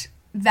 But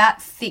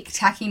that thick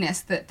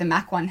tackiness that the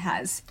MAC one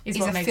has is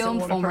what a makes it film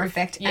former waterproof.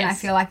 effect, Yes. and I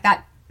feel like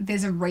that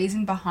there's a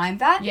reason behind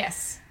that.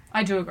 Yes,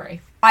 I do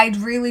agree. I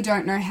really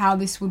don't know how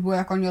this would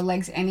work on your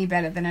legs any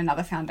better than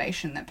another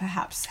foundation that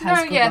perhaps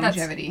has good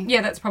longevity.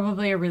 That's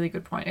probably a really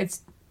good point.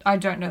 I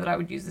don't know that I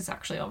would use this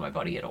actually on my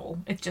body at all.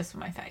 It's just for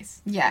my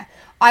face. Yeah.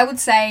 I would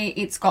say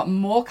it's got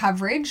more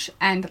coverage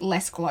and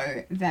less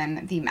glow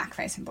than the MAC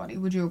Face and Body.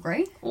 Would you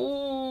agree?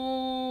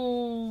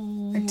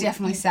 Ooh. It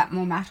definitely sat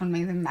more matte on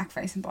me than MAC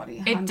Face and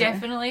Body. It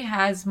definitely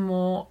has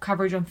more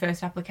coverage on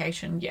first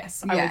application,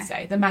 yes, I would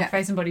say. The MAC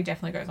Face and Body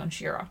definitely goes on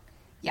sheerer.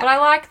 Yeah. But I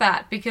like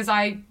that because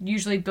I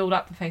usually build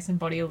up the face and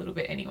body a little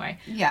bit anyway.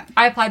 Yeah.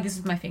 I applied this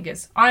with my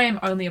fingers. I am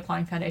only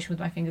applying foundation with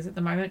my fingers at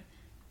the moment.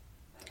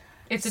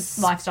 It's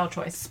a lifestyle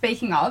choice.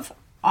 Speaking of,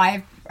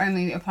 I've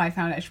only applied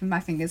foundation with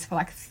my fingers for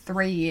like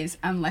 3 years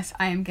unless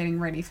I am getting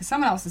ready for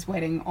someone else's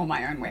wedding or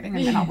my own wedding,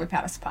 and then I'll whip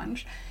out a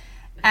sponge.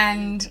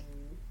 And...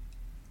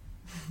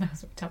 That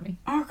was my tummy.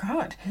 Oh,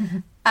 God.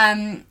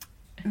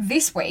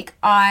 This week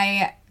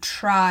I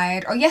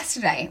tried... Or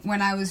yesterday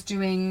when I was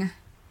trying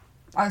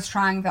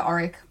the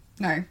Auric...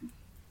 No.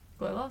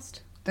 Glow Lost?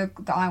 The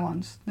eye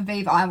ones. The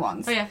Vive eye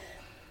ones. Oh, yeah.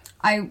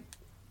 I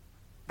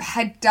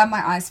had done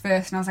my eyes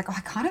first and I was like, I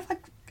kind of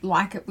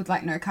like it with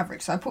like no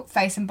coverage. So I put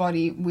face and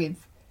body with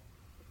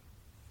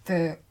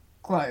the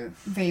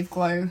Vive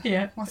Glow.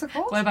 Yeah. What's it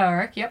called? Glow by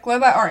Auric, yep. Glow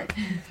by Auric.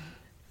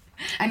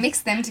 I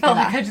mixed them together.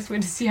 Like I just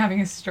witnessed you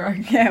having a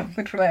stroke. Yeah,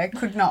 literally. I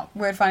could not.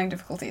 Word finding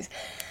difficulties.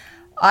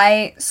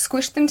 I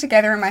squished them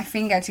together in my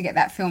finger to get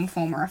that film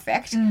former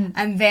effect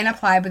and then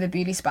applied with a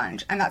beauty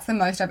sponge. And that's the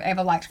most I've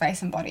ever liked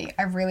face and body.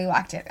 I really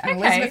liked it. And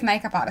Elizabeth,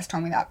 makeup artist,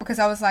 told me that because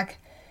I was like,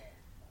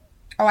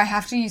 oh, I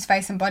have to use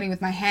face and body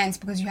with my hands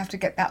because you have to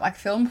get that like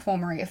film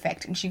formery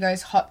effect. And she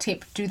goes, hot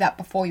tip, do that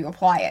before you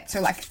apply it.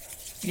 So like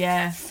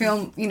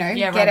film,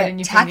 get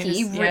it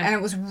tacky. And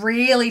it was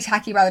really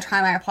tacky by the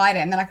time I applied it.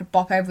 And then I could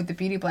bop over with the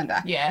beauty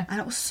blender. Yeah. And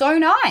it was so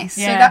nice.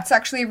 Yeah. So that's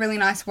actually a really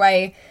nice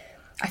way.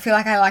 I feel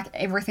like I like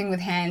everything with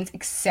hands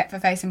except for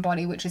face and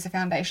body, which is a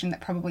foundation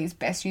that probably is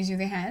best used with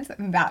your hands.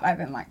 That I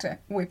then like to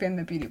whip in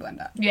the beauty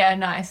blender. Yeah,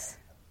 nice.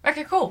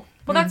 Okay, cool.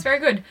 Well, that's very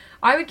good.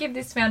 I would give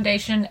this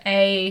foundation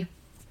a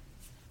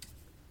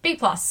B+. B+,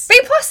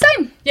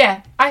 same.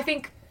 Yeah, I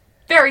think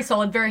very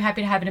solid, very happy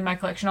to have it in my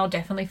collection. I'll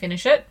definitely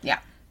finish it. Yeah.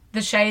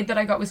 The shade that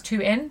I got was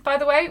 2N, by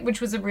the way, which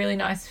was a really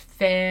nice,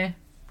 fair,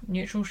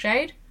 neutral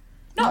shade.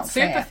 Not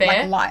super fair.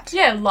 Like light.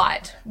 Yeah,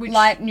 light.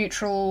 Light,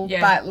 neutral,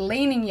 but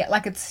leaning yet.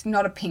 Like it's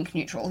not a pink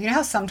neutral. You know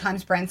how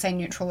sometimes brands say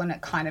neutral and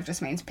it kind of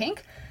just means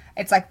pink?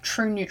 It's like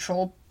true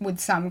neutral with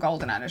some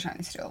golden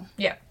undertones still.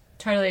 Yeah,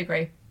 totally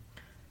agree.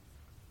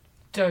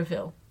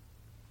 Deauville.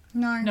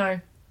 No. No.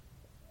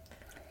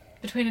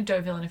 Between a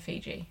Deauville and a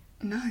Fiji.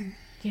 No.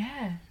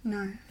 Yeah.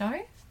 No.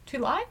 No? Too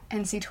light?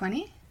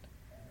 NC20?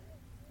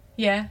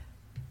 Yeah.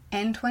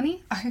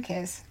 N20? Oh, who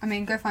cares? I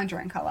mean, go find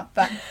your own colour.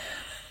 But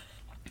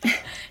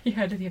You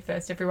heard it here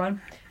first,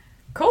 everyone.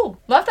 Cool.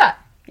 Love that.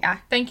 yeah.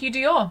 Thank you,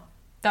 Dior.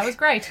 That was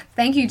great.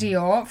 Thank you,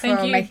 Dior, for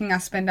Thank you. making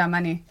us spend our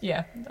money.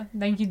 Yeah.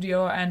 Thank you,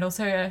 Dior. And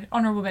also an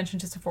honourable mention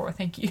to Sephora.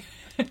 Thank you.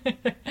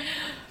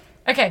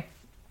 Okay.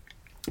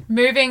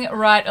 Moving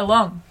right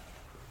along.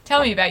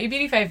 Tell me about your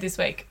beauty fave this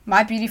week.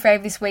 My beauty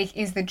fave this week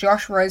is the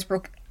Josh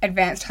Rosebrook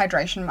Advanced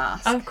Hydration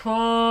Mask. Of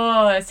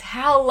course.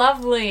 How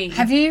lovely.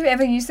 Have you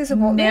ever used this or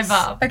bought this?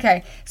 Never.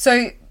 Okay,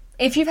 so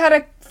if you've had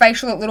a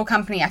facial at Little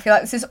Company, I feel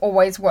like this is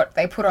always what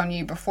they put on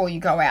you before you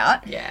go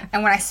out. Yeah.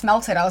 And when I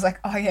smelt it, I was like,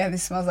 oh yeah,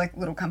 this smells like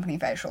Little Company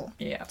facial.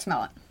 Yeah.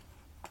 Smell it.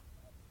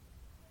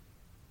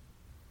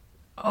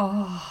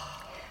 Oh.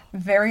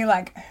 Very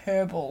like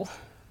herbal.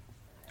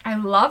 I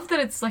love that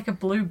it's like a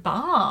blue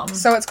balm.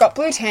 So it's got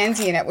blue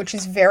tansy in it, which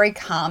is very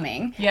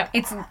calming. Yep.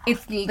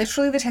 It's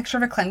literally the texture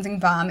of a cleansing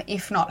balm,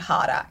 if not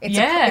harder. It's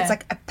Yeah. it's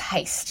like a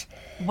paste.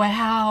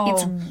 Wow.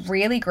 It's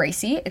really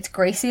greasy. It's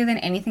greasier than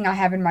anything I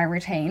have in my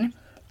routine.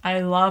 I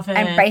love it.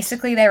 And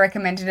basically they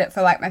recommended it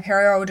for like my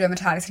perioral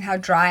dermatitis and how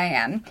dry I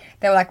am.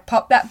 They were like,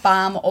 pop that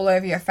balm all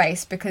over your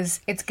face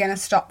because it's going to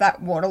stop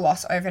that water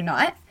loss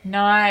overnight.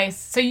 Nice.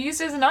 So you use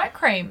it as a night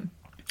cream.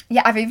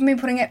 Yeah, I've even been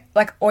putting it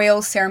like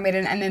oil, ceramide,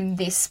 and then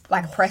this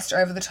like pressed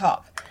over the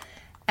top.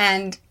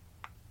 And,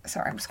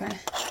 sorry, I'm just going to...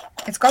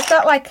 It's got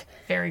that like...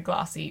 Very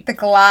glassy. The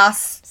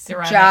glass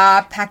Ceramic.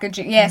 jar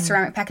packaging. Yeah,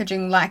 ceramic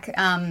packaging like...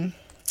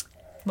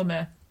 La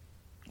Mer.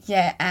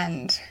 Yeah,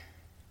 and...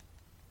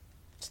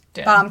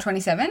 Derm. Balm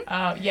 27.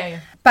 Oh, yeah.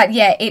 But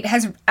yeah, it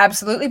has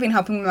absolutely been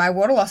helping with my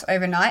water loss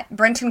overnight.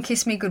 Brenton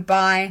kissed me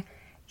goodbye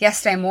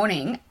yesterday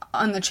morning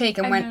on the cheek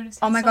and went, noticed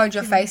oh how my God, soft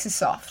your it face is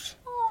soft.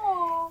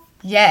 Aww.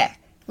 Yeah.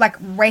 Like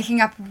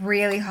waking up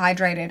really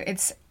hydrated.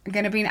 It's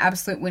going to be an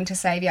absolute winter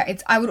savior.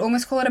 I would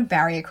almost call it a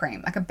barrier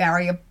cream, like a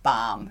barrier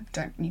balm.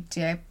 Don't you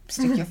dare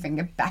stick your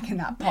finger back in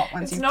that pot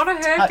once It's you've not a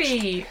touched.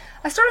 herpy.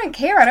 I still don't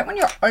care. I don't want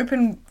your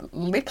open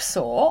lip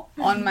sore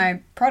on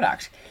my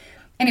product.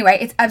 Anyway,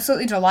 it's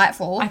absolutely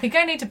delightful. I think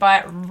I need to buy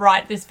it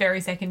right this very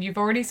second. You've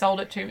already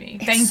sold it to me.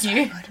 Thank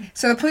you.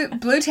 So the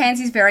blue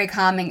tansy is very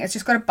calming. It's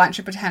just got a bunch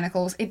of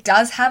botanicals. It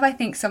does have, I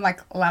think, some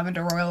like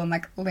lavender oil and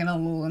like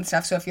linalool and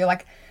stuff. So if you're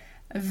like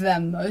the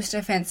most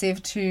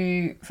offensive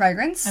to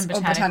fragrance And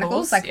or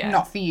botanicals, like yeah.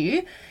 not for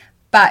you.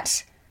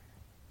 But,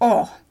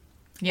 Yum.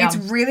 it's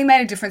really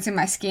made a difference in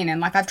my skin.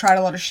 And like I've tried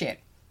a lot of shit.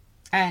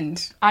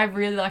 And I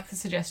really like the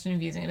suggestion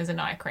of using it as a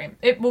night cream.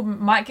 It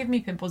might give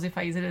me pimples if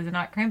I use it as a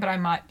night cream, but I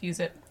might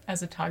use it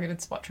as a targeted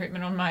spot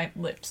treatment on my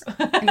lips.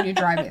 and your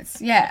dry bits.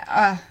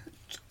 Yeah,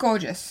 it's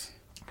gorgeous.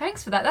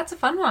 Thanks for that. That's a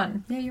fun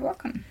one. Yeah, you're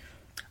welcome.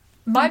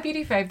 My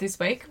beauty fave this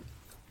week,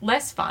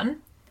 less fun,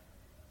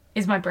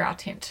 is my brow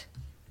tint.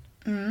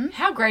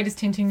 How great is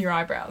tinting your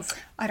eyebrows?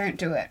 I don't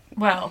do it.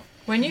 Well,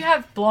 when you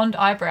have blonde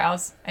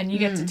eyebrows and you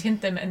get to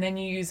tint them and then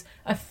you use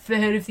a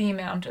third of the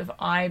amount of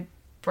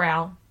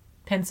eyebrow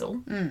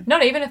pencil,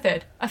 not even a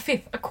third, a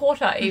fifth, a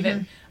quarter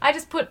even, I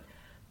just put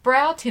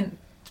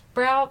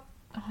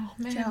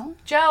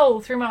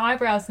gel through my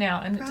eyebrows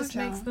now and it just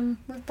Brow makes gel. them...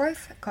 We've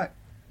both got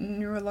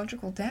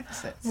neurological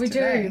deficits. We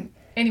today. do.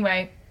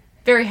 Anyway,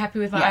 very happy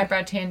with my Yeah.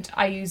 eyebrow tint.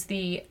 I use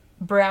the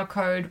Brow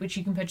Code, which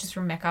you can purchase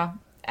from Mecca.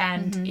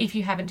 And if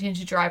you haven't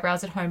tinted your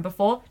eyebrows at home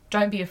before,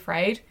 don't be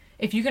afraid.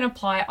 If you can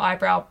apply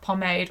eyebrow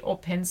pomade or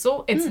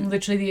pencil, it's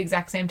literally the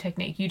exact same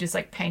technique. You just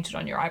like paint it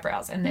on your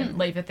eyebrows and then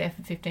leave it there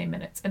for 15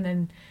 minutes. And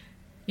then,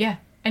 yeah.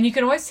 And you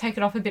can always take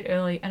it off a bit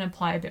early and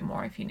apply a bit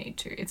more if you need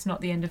to. It's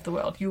not the end of the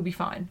world. You'll be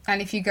fine.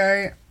 And if you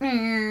go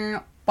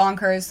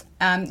bonkers,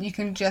 you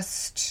can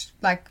just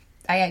like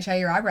AHA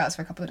your eyebrows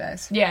for a couple of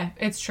days. Yeah,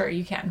 it's true.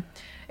 You can.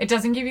 It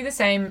doesn't give you the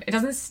same... It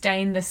doesn't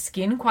stain the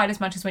skin quite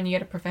as much as when you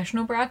get a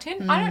professional brow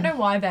tint. I don't know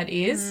why that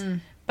is.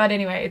 But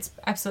anyway, it's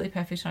absolutely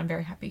perfect and I'm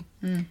very happy.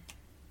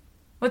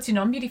 What's your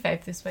non-beauty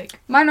fave this week?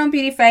 My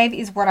non-beauty fave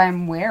is what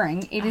I'm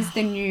wearing. It is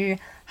the new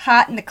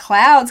Heart in the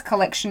Clouds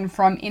collection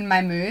from In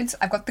My Moods.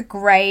 I've got the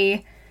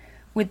grey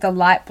with the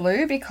light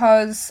blue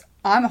because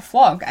I'm a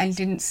flog and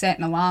didn't set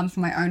an alarm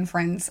for my own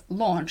friend's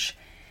launch.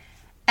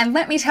 And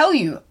let me tell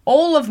you,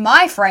 all of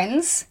my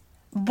friends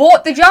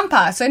bought the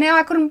jumper, so now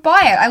I couldn't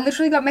buy it. I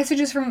literally got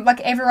messages from like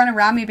everyone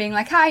around me being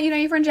like, hi, you know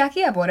your friend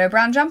Jackie, I bought her a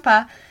brown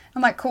jumper.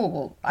 I'm like, cool,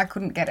 well, I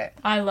couldn't get it.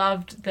 I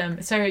loved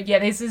them. So yeah,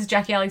 this is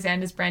Jackie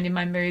Alexander's brand In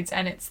My Moods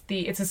and it's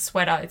a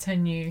sweater. It's her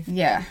new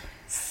Yeah.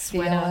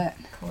 sweater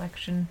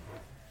collection.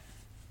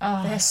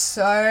 They're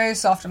so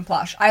soft and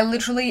plush. I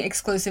literally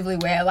exclusively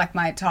wear like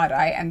my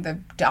tie-dye and the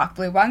dark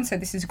blue one, so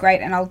this is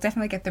great, and I'll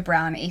definitely get the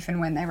brown even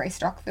when they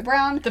restock the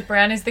brown. The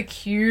brown is the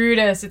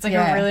cutest. It's like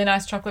Yeah. a really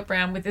nice chocolate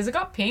brown with... Has it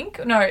got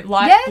pink? No,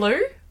 light Yeah. blue?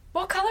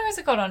 What colour has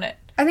it got on it?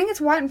 I think it's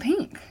white and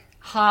pink.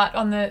 Heart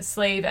on the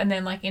sleeve and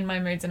then like In My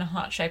Moods and a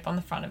heart shape on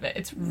the front of it.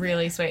 It's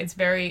really sweet. It's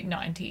very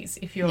 90s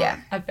if you're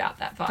Yeah. about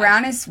that vibe.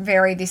 Brown is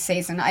very this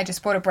season. I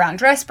just bought a brown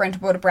dress. Brent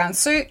bought a brown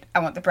suit. I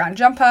want the brown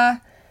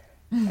jumper.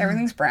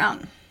 Everything's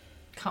brown.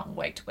 Can't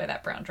wait to wear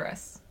that brown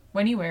dress.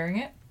 When are you wearing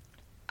it?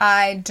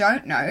 I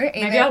don't know.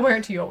 Maybe I'll wear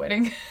it to your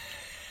wedding.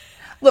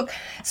 Look,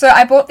 so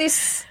I bought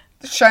this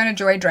Shona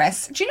Joy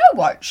dress. Do you know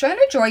what? Shona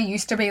Joy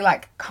used to be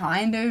like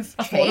kind of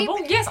Affordable?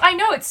 cheap. Yes, I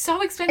know. It's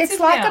so expensive It's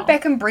like now. a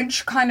Beckham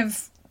Bridge kind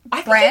of I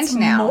think brand it's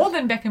now. more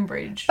than Beckham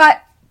Bridge.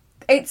 But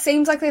it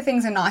seems like their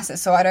things are nicer,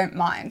 so I don't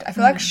mind. I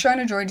feel like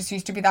Shona Joy just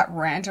used to be that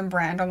random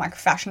brand on like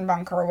Fashion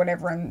Bunker or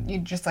whatever, and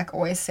you'd just like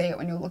always see it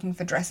when you were looking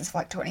for dresses for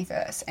like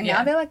 21st. And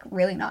now they're like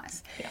really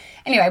nice. Yeah.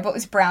 Anyway, I bought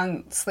this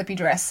brown slippy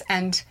dress,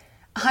 and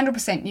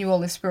 100% you or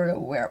Liv Spurrier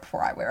will wear it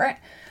before I wear it.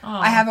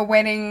 I have a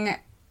wedding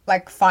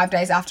like 5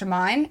 days after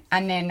mine,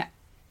 and then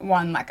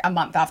one like a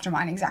month after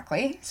mine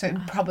exactly. So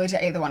probably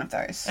to either one of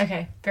those.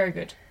 Okay, very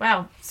good.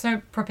 Wow,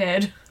 so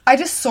prepared. I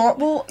just saw it.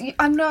 Well,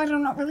 I'm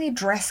not really a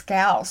dress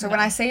gal. So when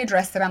I see a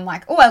dress that I'm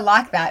like, oh, I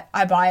like that,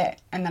 I buy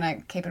it. And then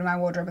I keep it in my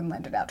wardrobe and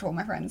lend it out to all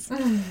my friends.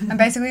 I'm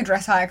basically a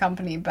dress hire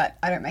company, but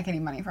I don't make any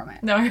money from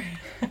it. No.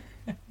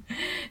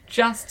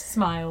 Just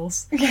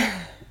smiles.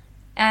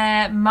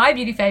 My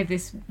beauty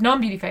fave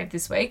non-beauty fave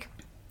this week,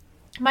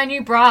 my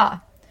new bra.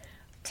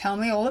 Tell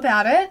me all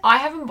about it. I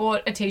haven't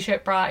bought a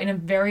t-shirt bra in a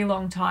very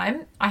long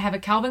time. I have a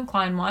Calvin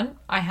Klein one.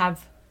 I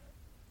have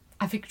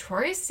a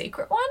Victoria's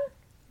Secret one.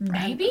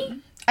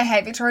 Maybe. I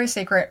hate Victoria's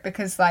Secret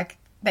because, like,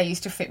 they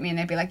used to fit me and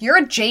they'd be like, you're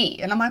a G.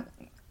 And I'm like,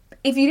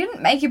 if you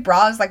didn't make your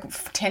bras, like,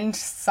 10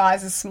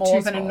 sizes smaller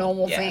Too than a small,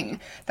 normal yeah.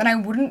 thing, then I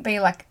wouldn't be,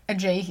 like, a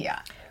G here.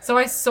 So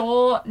I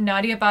saw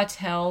Nadia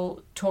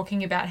Bartel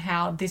talking about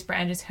how this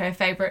brand is her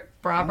favourite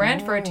bra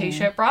brand for a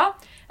t-shirt bra.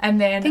 And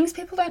then... Things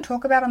people don't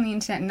talk about on the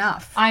internet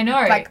enough. I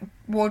know. Like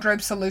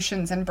wardrobe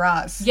solutions and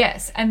bras.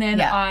 Yes. And then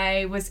Yeah.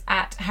 I was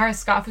at Harris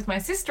Scarf with my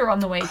sister on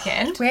the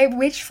weekend.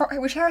 Which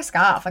Harris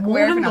Scarf? Like,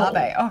 where even are Warrnambool.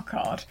 they? Oh,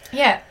 God.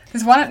 Yeah.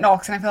 There's one at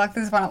Knox, and I feel like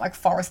there's one at, like,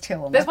 Forest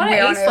Hill. And There's like, one where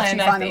at on earth do you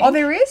Eastland, I find think. them? Oh,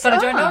 there is? But I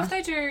don't know Ah. if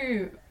they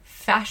do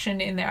fashion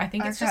in there. I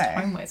think it's just Okay.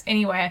 homewares.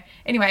 Anyway,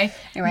 Anyway,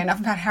 enough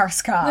about Harris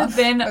Scarf.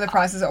 Then- where the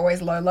prices are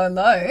always low, low,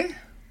 low.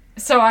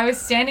 so I was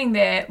standing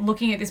there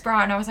looking at this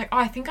bra and I was like, oh,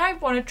 I think I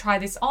want to try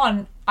this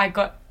on.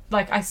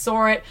 I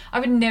saw it. I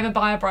would never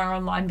buy a bra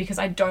online because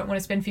I don't want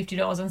to spend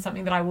 $50 on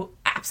something that I will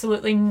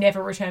absolutely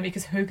never return,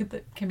 because who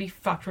can be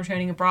fucked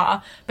returning a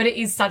bra? But it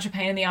is such a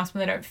pain in the ass when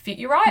they don't fit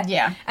you right.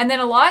 Yeah. And then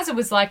Eliza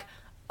was like,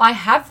 I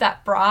have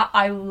that bra.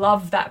 I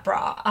love that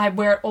bra. I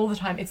wear it all the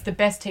time. It's the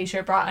best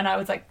t-shirt bra. And I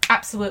was like,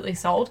 absolutely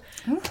sold.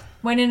 Ooh.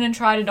 Went in and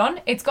tried it on.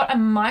 It's got a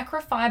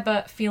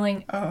microfiber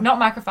feeling. Not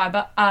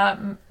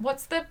microfiber.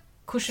 What's the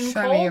cushion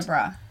Show called? me your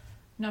bra.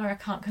 No, I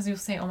can't, because you'll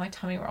see all my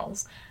tummy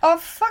rolls. Oh,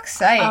 fuck's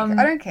sake.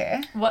 I don't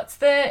care. What's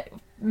the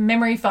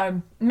memory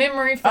foam?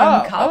 Memory foam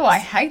Oh, cups. I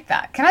hate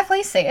that. Can I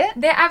please see it?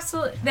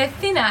 They're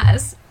thin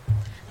as.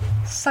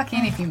 Suck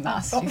in if you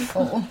must, you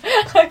fool.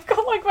 I've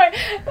got like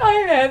my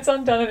hands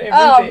undone and everything.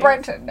 Oh,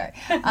 Brenton,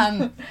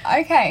 no.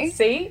 Okay.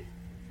 See?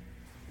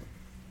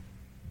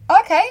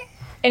 Okay.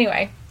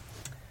 Anyway,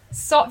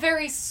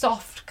 very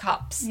soft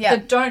cups Yeah.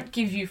 that don't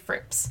give you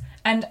frips,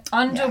 and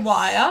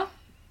underwire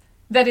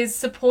that is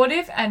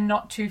supportive and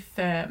not too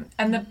firm,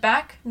 and the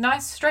back,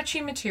 nice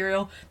stretchy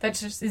material that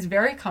just is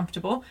very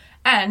comfortable.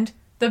 And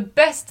the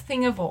best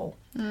thing of all,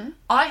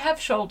 I have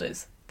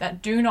shoulders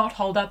that do not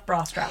hold up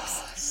bra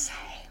straps. Same.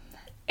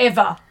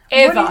 Ever.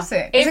 What is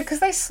it? Is it because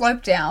they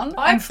slope down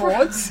and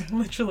forwards?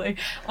 Literally.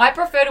 I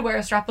prefer to wear a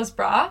strapless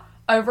bra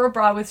over a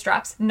bra with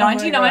straps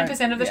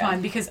 99% of the yeah.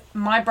 time, because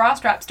my bra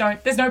straps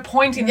there's no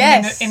point in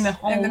Yes. them in the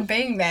whole. In them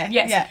being there.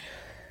 Yes. Yeah.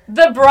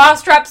 The bra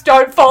straps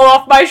don't fall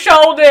off my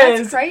shoulders.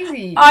 That's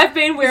crazy. I've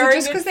been Is wearing it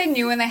just because they're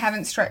new and they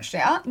haven't stretched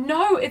out?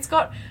 No, it's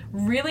got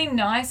really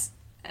nice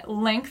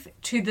length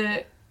to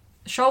the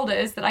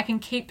shoulders that I can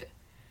keep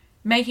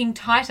making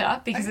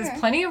tighter, because Okay. there's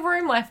plenty of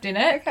room left in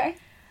it. Okay.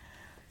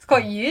 It's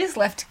got years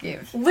left to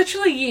give.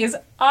 Literally years.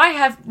 I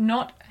have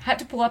not had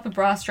to pull up a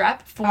bra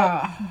strap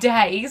for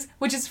days,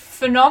 which is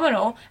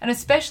phenomenal, and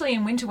especially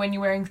in winter when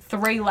you're wearing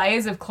 3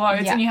 layers of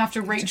clothes Yeah. and you have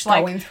to reach Just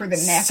like go in through the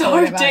neck or so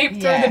whatever. deep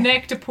through Yeah. the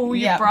neck to pull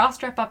your Yeah. bra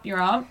strap up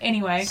your arm.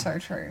 Anyway, So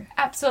true.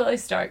 absolutely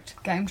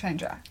stoked. Game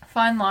changer.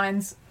 Fine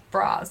lines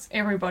bras,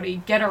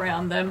 everybody get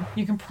around them.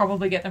 You can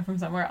probably get them from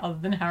somewhere other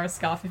than Harris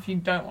Scarf if you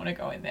don't want to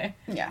go in there.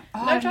 Yeah.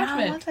 No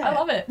judgment. I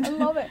love it. I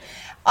love it.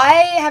 I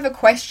have a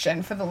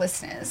question for the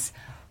listeners.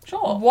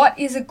 Sure. What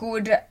is a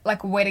good,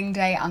 like, wedding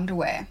day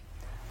underwear?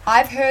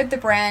 I've heard the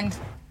brand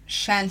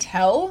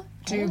Chantel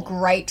do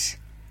great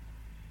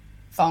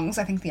thongs.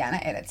 I think the Anna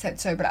edit said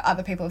so, but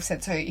other people have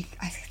said so.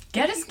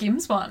 Get a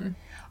Skims one.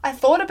 I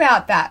thought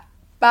about that,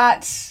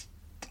 but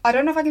I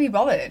don't know if I can be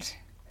bothered.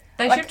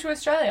 They Like- ship to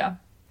Australia.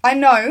 I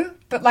know,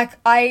 but, like,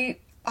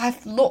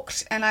 I've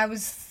looked and I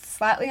was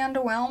slightly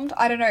underwhelmed.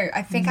 I don't know.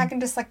 I think I can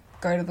just, like,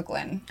 go to the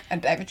Glen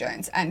at David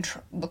Jones and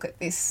look at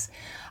this.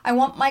 I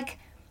want, like,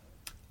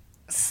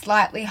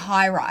 slightly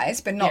high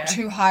rise, but not Yeah.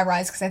 too high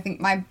rise, because I think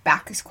my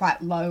back is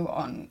quite low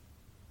on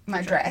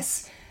my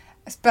dress.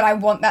 but I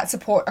want that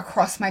support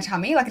across my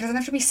tummy. Like, it doesn't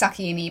have to be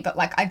sucky-y, but,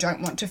 like, I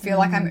don't want to feel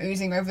like I'm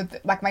oozing over,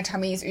 like, my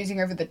tummy is oozing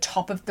over the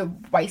top of the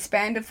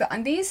waistband of the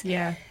undies.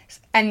 Yeah.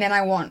 And then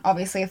I want,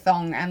 obviously, a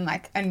thong and,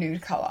 like, a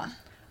nude colour.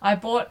 I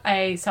bought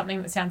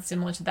something that sounds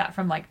similar to that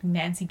from, like,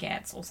 Nancy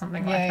Gantz or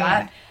something like Yeah,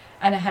 that. yeah.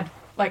 And it had,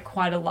 like,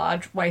 quite a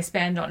large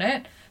waistband on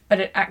it. But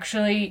it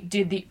actually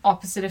did the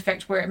opposite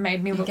effect where it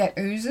made me You look... get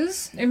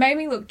oozes. It made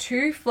me look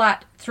too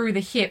flat through the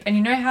hip. And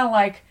you know how,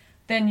 like,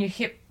 then your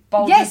hip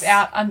bulges Yes.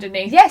 out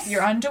underneath Yes.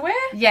 your underwear?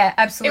 Yeah,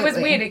 absolutely. It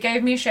was weird. It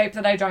gave me a shape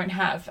that I don't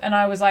have. And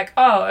I was like,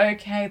 oh,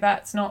 okay,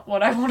 that's not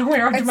what I want to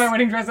wear under my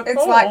wedding dress at all.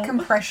 It's like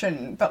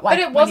compression, but like But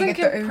it when wasn't you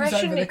get the ooze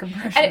compression. over the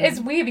compression. And it's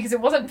weird because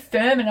it wasn't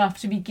firm enough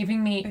to be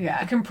giving me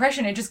Yeah. a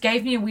compression. It just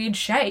gave me a weird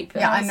shape.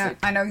 And Yeah, was like,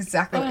 I know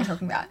exactly what you're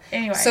talking about.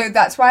 Anyway. So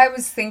that's why I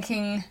was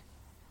thinking,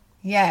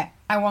 yeah,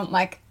 I want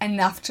like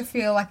enough to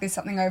feel like there's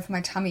something over my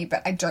tummy,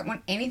 but I don't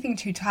want anything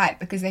too tight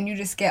because then you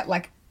just get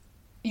like,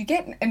 you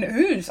get an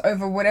ooze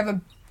over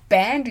whatever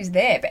band is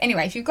there. But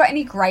anyway, if you've got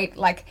any great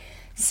like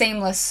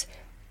seamless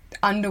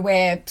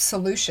underwear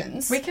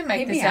solutions, we can make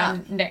hit this me our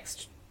up.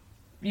 next,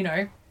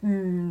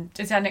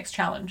 it's our next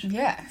challenge.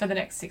 Yeah. For the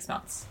next 6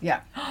 months.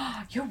 Yeah,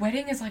 Your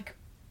wedding is like,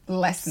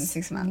 less than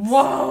 6 months.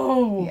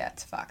 whoa. Yeah,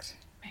 it's fucked.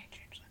 May,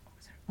 June, July,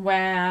 August, September.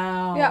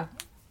 Wow. Yeah,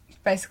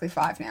 basically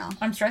 5 now.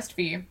 I'm stressed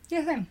for you.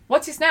 Yeah, same.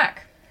 What's your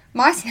snack?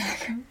 My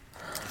snack.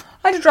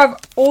 I had to drive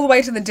all the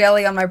way to the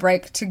deli on my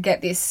break to get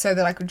this so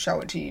that I could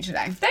show it to you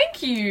today.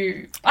 Thank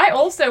you. I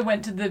also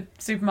went to the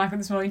supermarket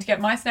this morning to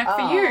get my snack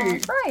for you.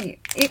 Right.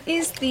 It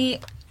is the...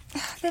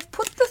 They've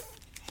put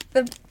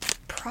the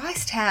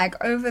price tag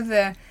over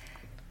the...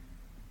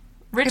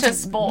 Ritter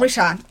Sport.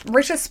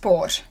 Ritter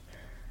Sport.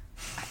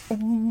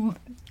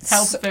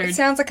 Health food. It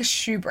sounds like a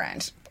shoe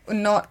brand,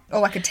 or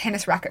like a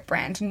tennis racket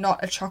brand,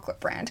 not a chocolate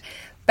brand.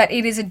 But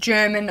it is a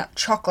German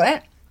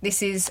chocolate.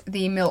 This is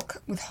the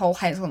milk with whole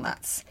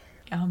hazelnuts.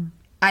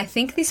 I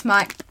think this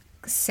might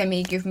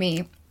give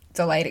me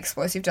delayed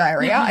explosive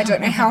diarrhea. I don't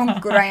know how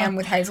good I am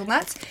with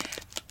hazelnuts.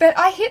 But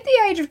I hit the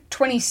age of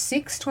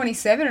 26,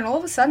 27, and all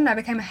of a sudden I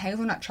became a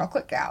hazelnut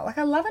chocolate gal. Like,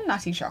 I love a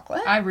nutty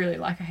chocolate. I really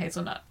like a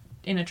hazelnut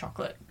in a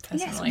chocolate,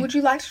 personally. Yes. Would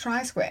you like to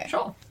try a square?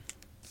 Sure.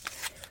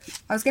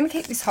 I was going to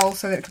keep this whole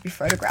so that it could be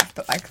photographed,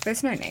 but, like,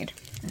 there's no need.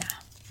 Nah.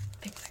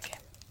 People don't care.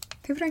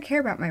 People don't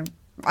care about my...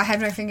 I have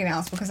no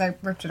fingernails because I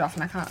ripped it off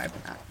and I can't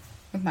open that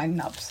with my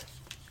nubs.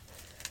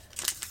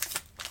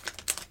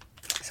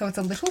 So it's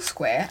a little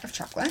square of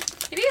chocolate.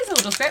 It is a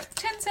little square.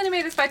 10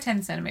 centimetres by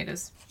 10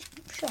 centimetres.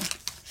 Sure.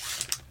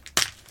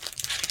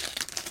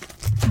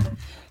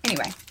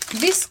 Anyway,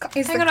 this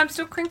is Hang on, I'm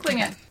still crinkling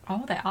it.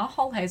 Oh, they are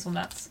whole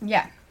hazelnuts.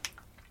 Yeah.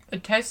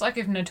 It tastes like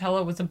if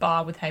Nutella was a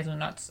bar with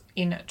hazelnuts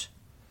in it.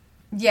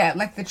 Yeah,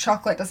 like the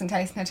chocolate doesn't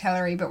taste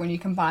Nutella-y, but when you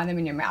combine them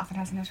in your mouth, it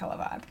has a Nutella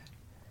vibe.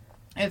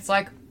 It's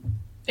like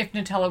if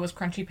Nutella was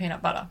crunchy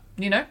peanut butter,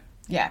 you know?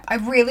 Yeah, I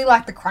really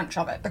like the crunch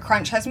of it. The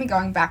crunch has me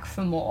going back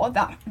for more.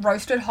 That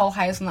roasted whole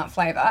hazelnut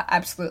flavour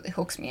absolutely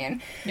hooks me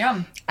in.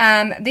 Yum.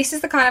 This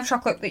is the kind of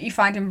chocolate that you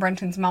find in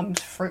Brenton's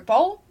mum's fruit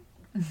bowl.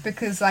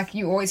 Because, like,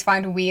 you always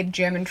find weird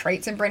German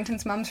treats in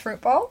Brenton's mum's fruit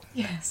bowl.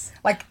 Yes.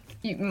 Like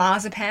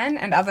marzipan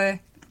and other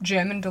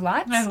German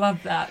delights. I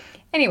love that.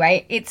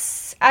 Anyway,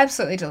 it's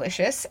absolutely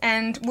delicious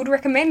and would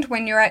recommend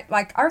when you're at,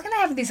 like, I reckon they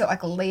have these at,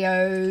 like,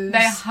 Leo's. They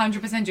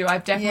 100% do.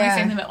 I've definitely Yeah.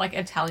 seen them at, like,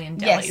 Italian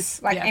delis.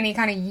 Yes, like Yeah. any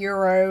kind of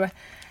Euro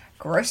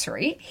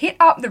grocery. Hit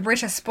up the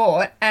Ritter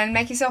Sport and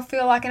make yourself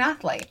feel like an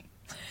athlete.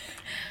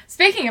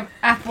 Speaking of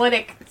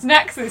athletic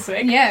snacks this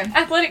week. Yeah.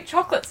 Athletic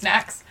chocolate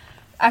snacks.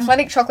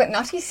 Athletic chocolate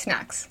nutty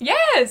snacks.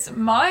 Yes,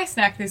 my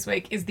snack this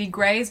week is the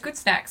Grey's Good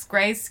Snacks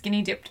Grey's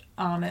Skinny Dipped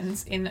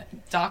Almonds in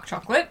dark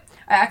chocolate.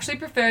 I actually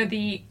prefer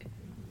the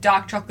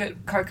dark chocolate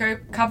cocoa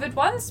covered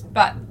ones,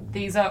 but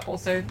these are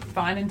also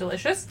fine and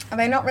delicious. Are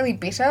they not really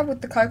bitter with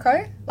the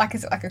cocoa? Like,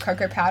 is it like a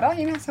cocoa powder?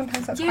 You know,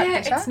 sometimes that's quite Yeah,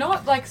 bitter. it's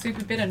not like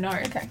super bitter, no.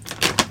 Okay.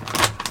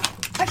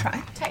 I try.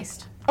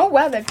 Taste. Oh,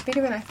 wow, they're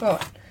bigger than I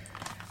thought.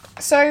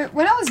 So,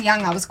 when I was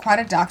young, I was quite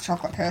a dark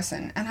chocolate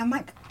person, and I'm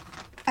like,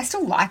 I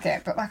still like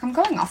it, but, like, I'm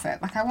going off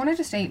it. Like, I want to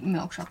just eat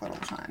milk chocolate all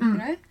the time, you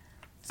know?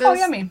 So Oh,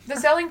 yummy. The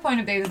selling point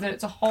of these is that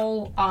it's a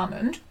whole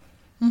almond.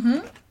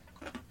 Mm-hmm.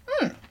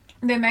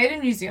 They're made in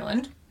New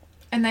Zealand,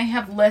 and they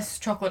have less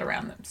chocolate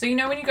around them. So you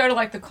know when you go to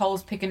like the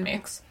Coles Pick and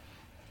Mix,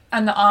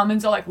 and the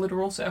almonds are like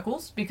literal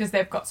circles because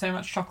they've got so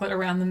much chocolate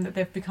around them that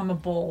they've become a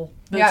ball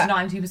that's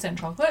 90%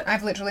 chocolate.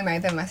 I've literally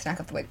made them my snack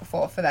of the week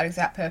before for that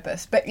exact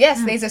purpose. But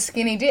yes, these are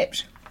skinny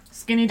dipped.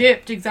 Skinny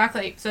dipped,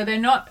 exactly. So they're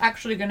not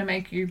actually going to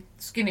make you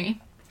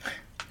skinny.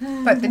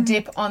 But the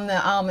dip on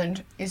the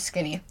almond is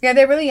skinny. Yeah,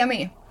 they're really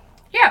yummy.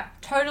 Yeah,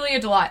 totally a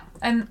delight.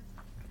 And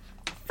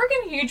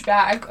freaking huge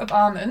bag of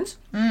almonds.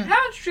 How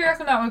much do you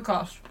reckon that would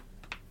cost?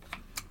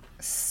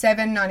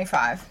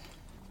 $7.95.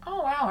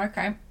 Oh, wow,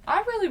 okay.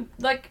 I really,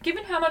 like,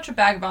 given how much a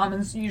bag of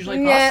almonds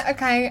usually costs, Yeah,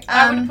 okay.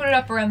 I would have put it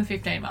up around the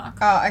 15 mark.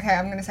 Oh, okay,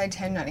 I'm going to say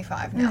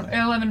 $10.95 now.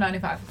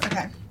 $11.95.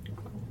 Okay.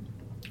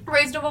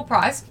 Reasonable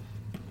price.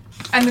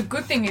 And the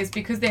good thing is,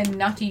 because they're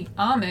nutty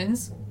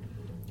almonds,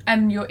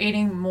 and you're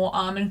eating more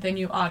almond than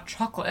you are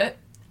chocolate,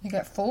 You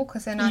get full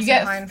because they're nice You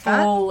and high get in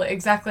fat. full,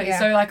 exactly. Yeah.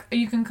 So, like,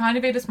 you can kind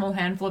of eat a small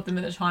handful of them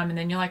at a time, and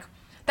then you're like,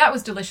 that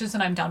was delicious,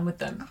 and I'm done with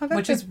them, Oh,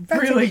 which that's is a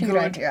really cute good.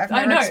 idea. I've I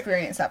never know.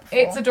 experienced that before.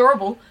 It's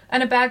adorable.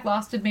 And a bag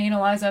lasted me and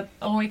Eliza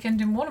a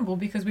weekend in Warrnambool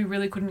because we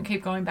really couldn't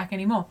keep going back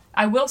anymore.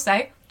 I will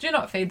say, do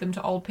not feed them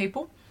to old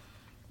people.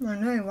 Oh,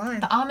 no, why?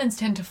 The almonds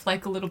tend to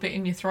flake a little bit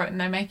in your throat,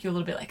 and they make you a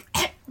little bit like...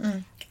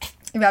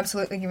 You've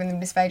absolutely given them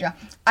dysphagia.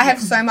 I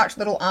have so much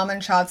little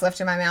almond shards left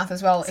in my mouth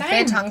as well. Same. If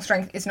their tongue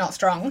strength is not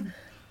strong,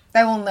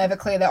 they will never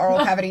clear their oral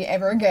cavity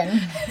ever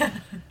again.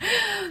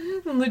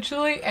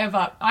 Literally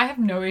ever. I have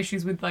no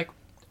issues with, like,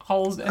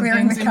 holes and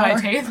Clearing things the in my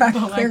cavity. teeth, but,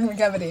 like, Clearing the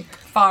cavity.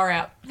 far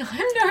out. I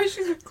have no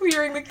issues with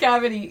clearing the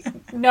cavity.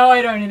 No,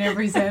 I don't in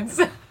every sense.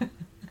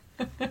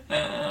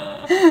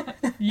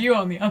 You,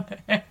 on the other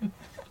hand.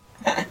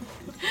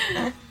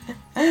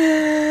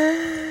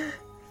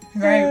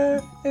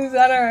 Great. Is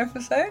that our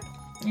episode?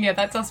 Yeah,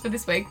 that's us for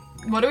this week.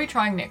 What are we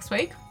trying next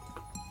week?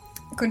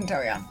 Couldn't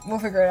tell you. We'll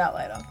figure it out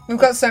later. We've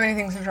got so many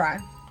things to try.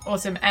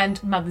 Awesome.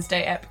 And Mother's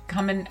Day app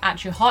coming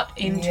at you hot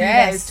in 2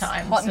 days'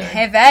 time. Hot and So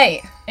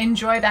heavy.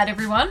 enjoy that,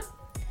 everyone.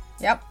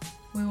 Yep.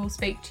 We will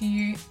speak to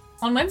you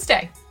on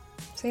Wednesday.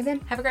 See you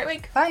then. Have a great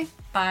week. Bye.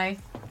 Bye.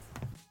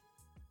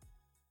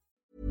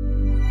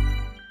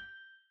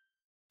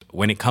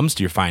 When it comes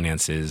to your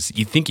finances,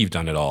 you think you've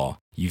done it all.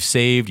 You've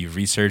saved, you've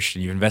researched,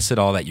 and you've invested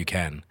all that you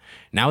can.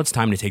 Now it's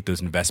time to take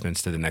those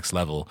investments to the next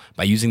level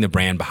by using the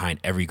brand behind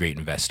every great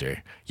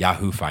investor,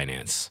 Yahoo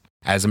Finance.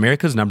 As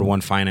America's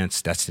 #1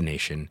 finance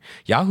destination,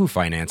 Yahoo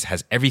Finance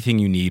has everything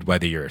you need,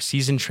 whether you're a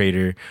seasoned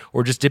trader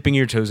or just dipping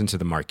your toes into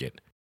the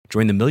market.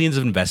 Join the millions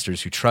of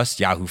investors who trust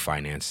Yahoo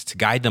Finance to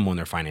guide them on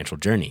their financial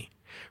journey.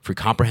 For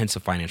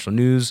comprehensive financial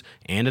news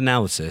and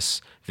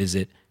analysis,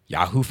 visit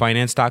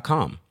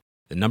yahoofinance.com,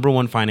 the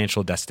 #1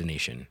 financial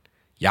destination,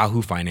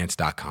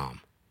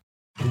 yahoofinance.com.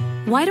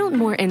 Why don't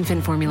more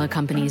infant formula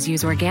companies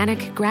use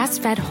organic,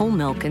 grass-fed whole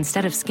milk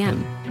instead of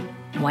skim?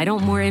 Why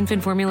don't more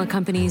infant formula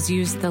companies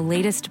use the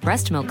latest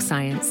breast milk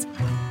science?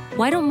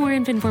 Why don't more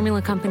infant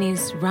formula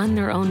companies run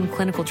their own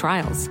clinical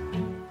trials?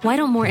 Why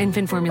don't more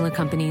infant formula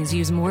companies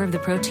use more of the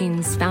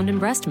proteins found in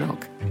breast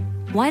milk?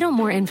 Why don't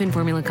more infant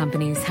formula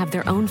companies have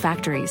their own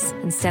factories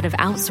instead of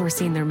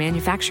outsourcing their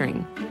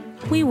manufacturing?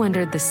 We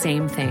wondered the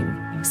same thing.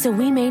 So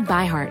we made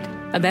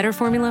ByHeart, a better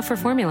formula for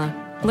formula.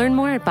 Learn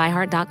more at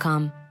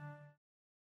byheart.com.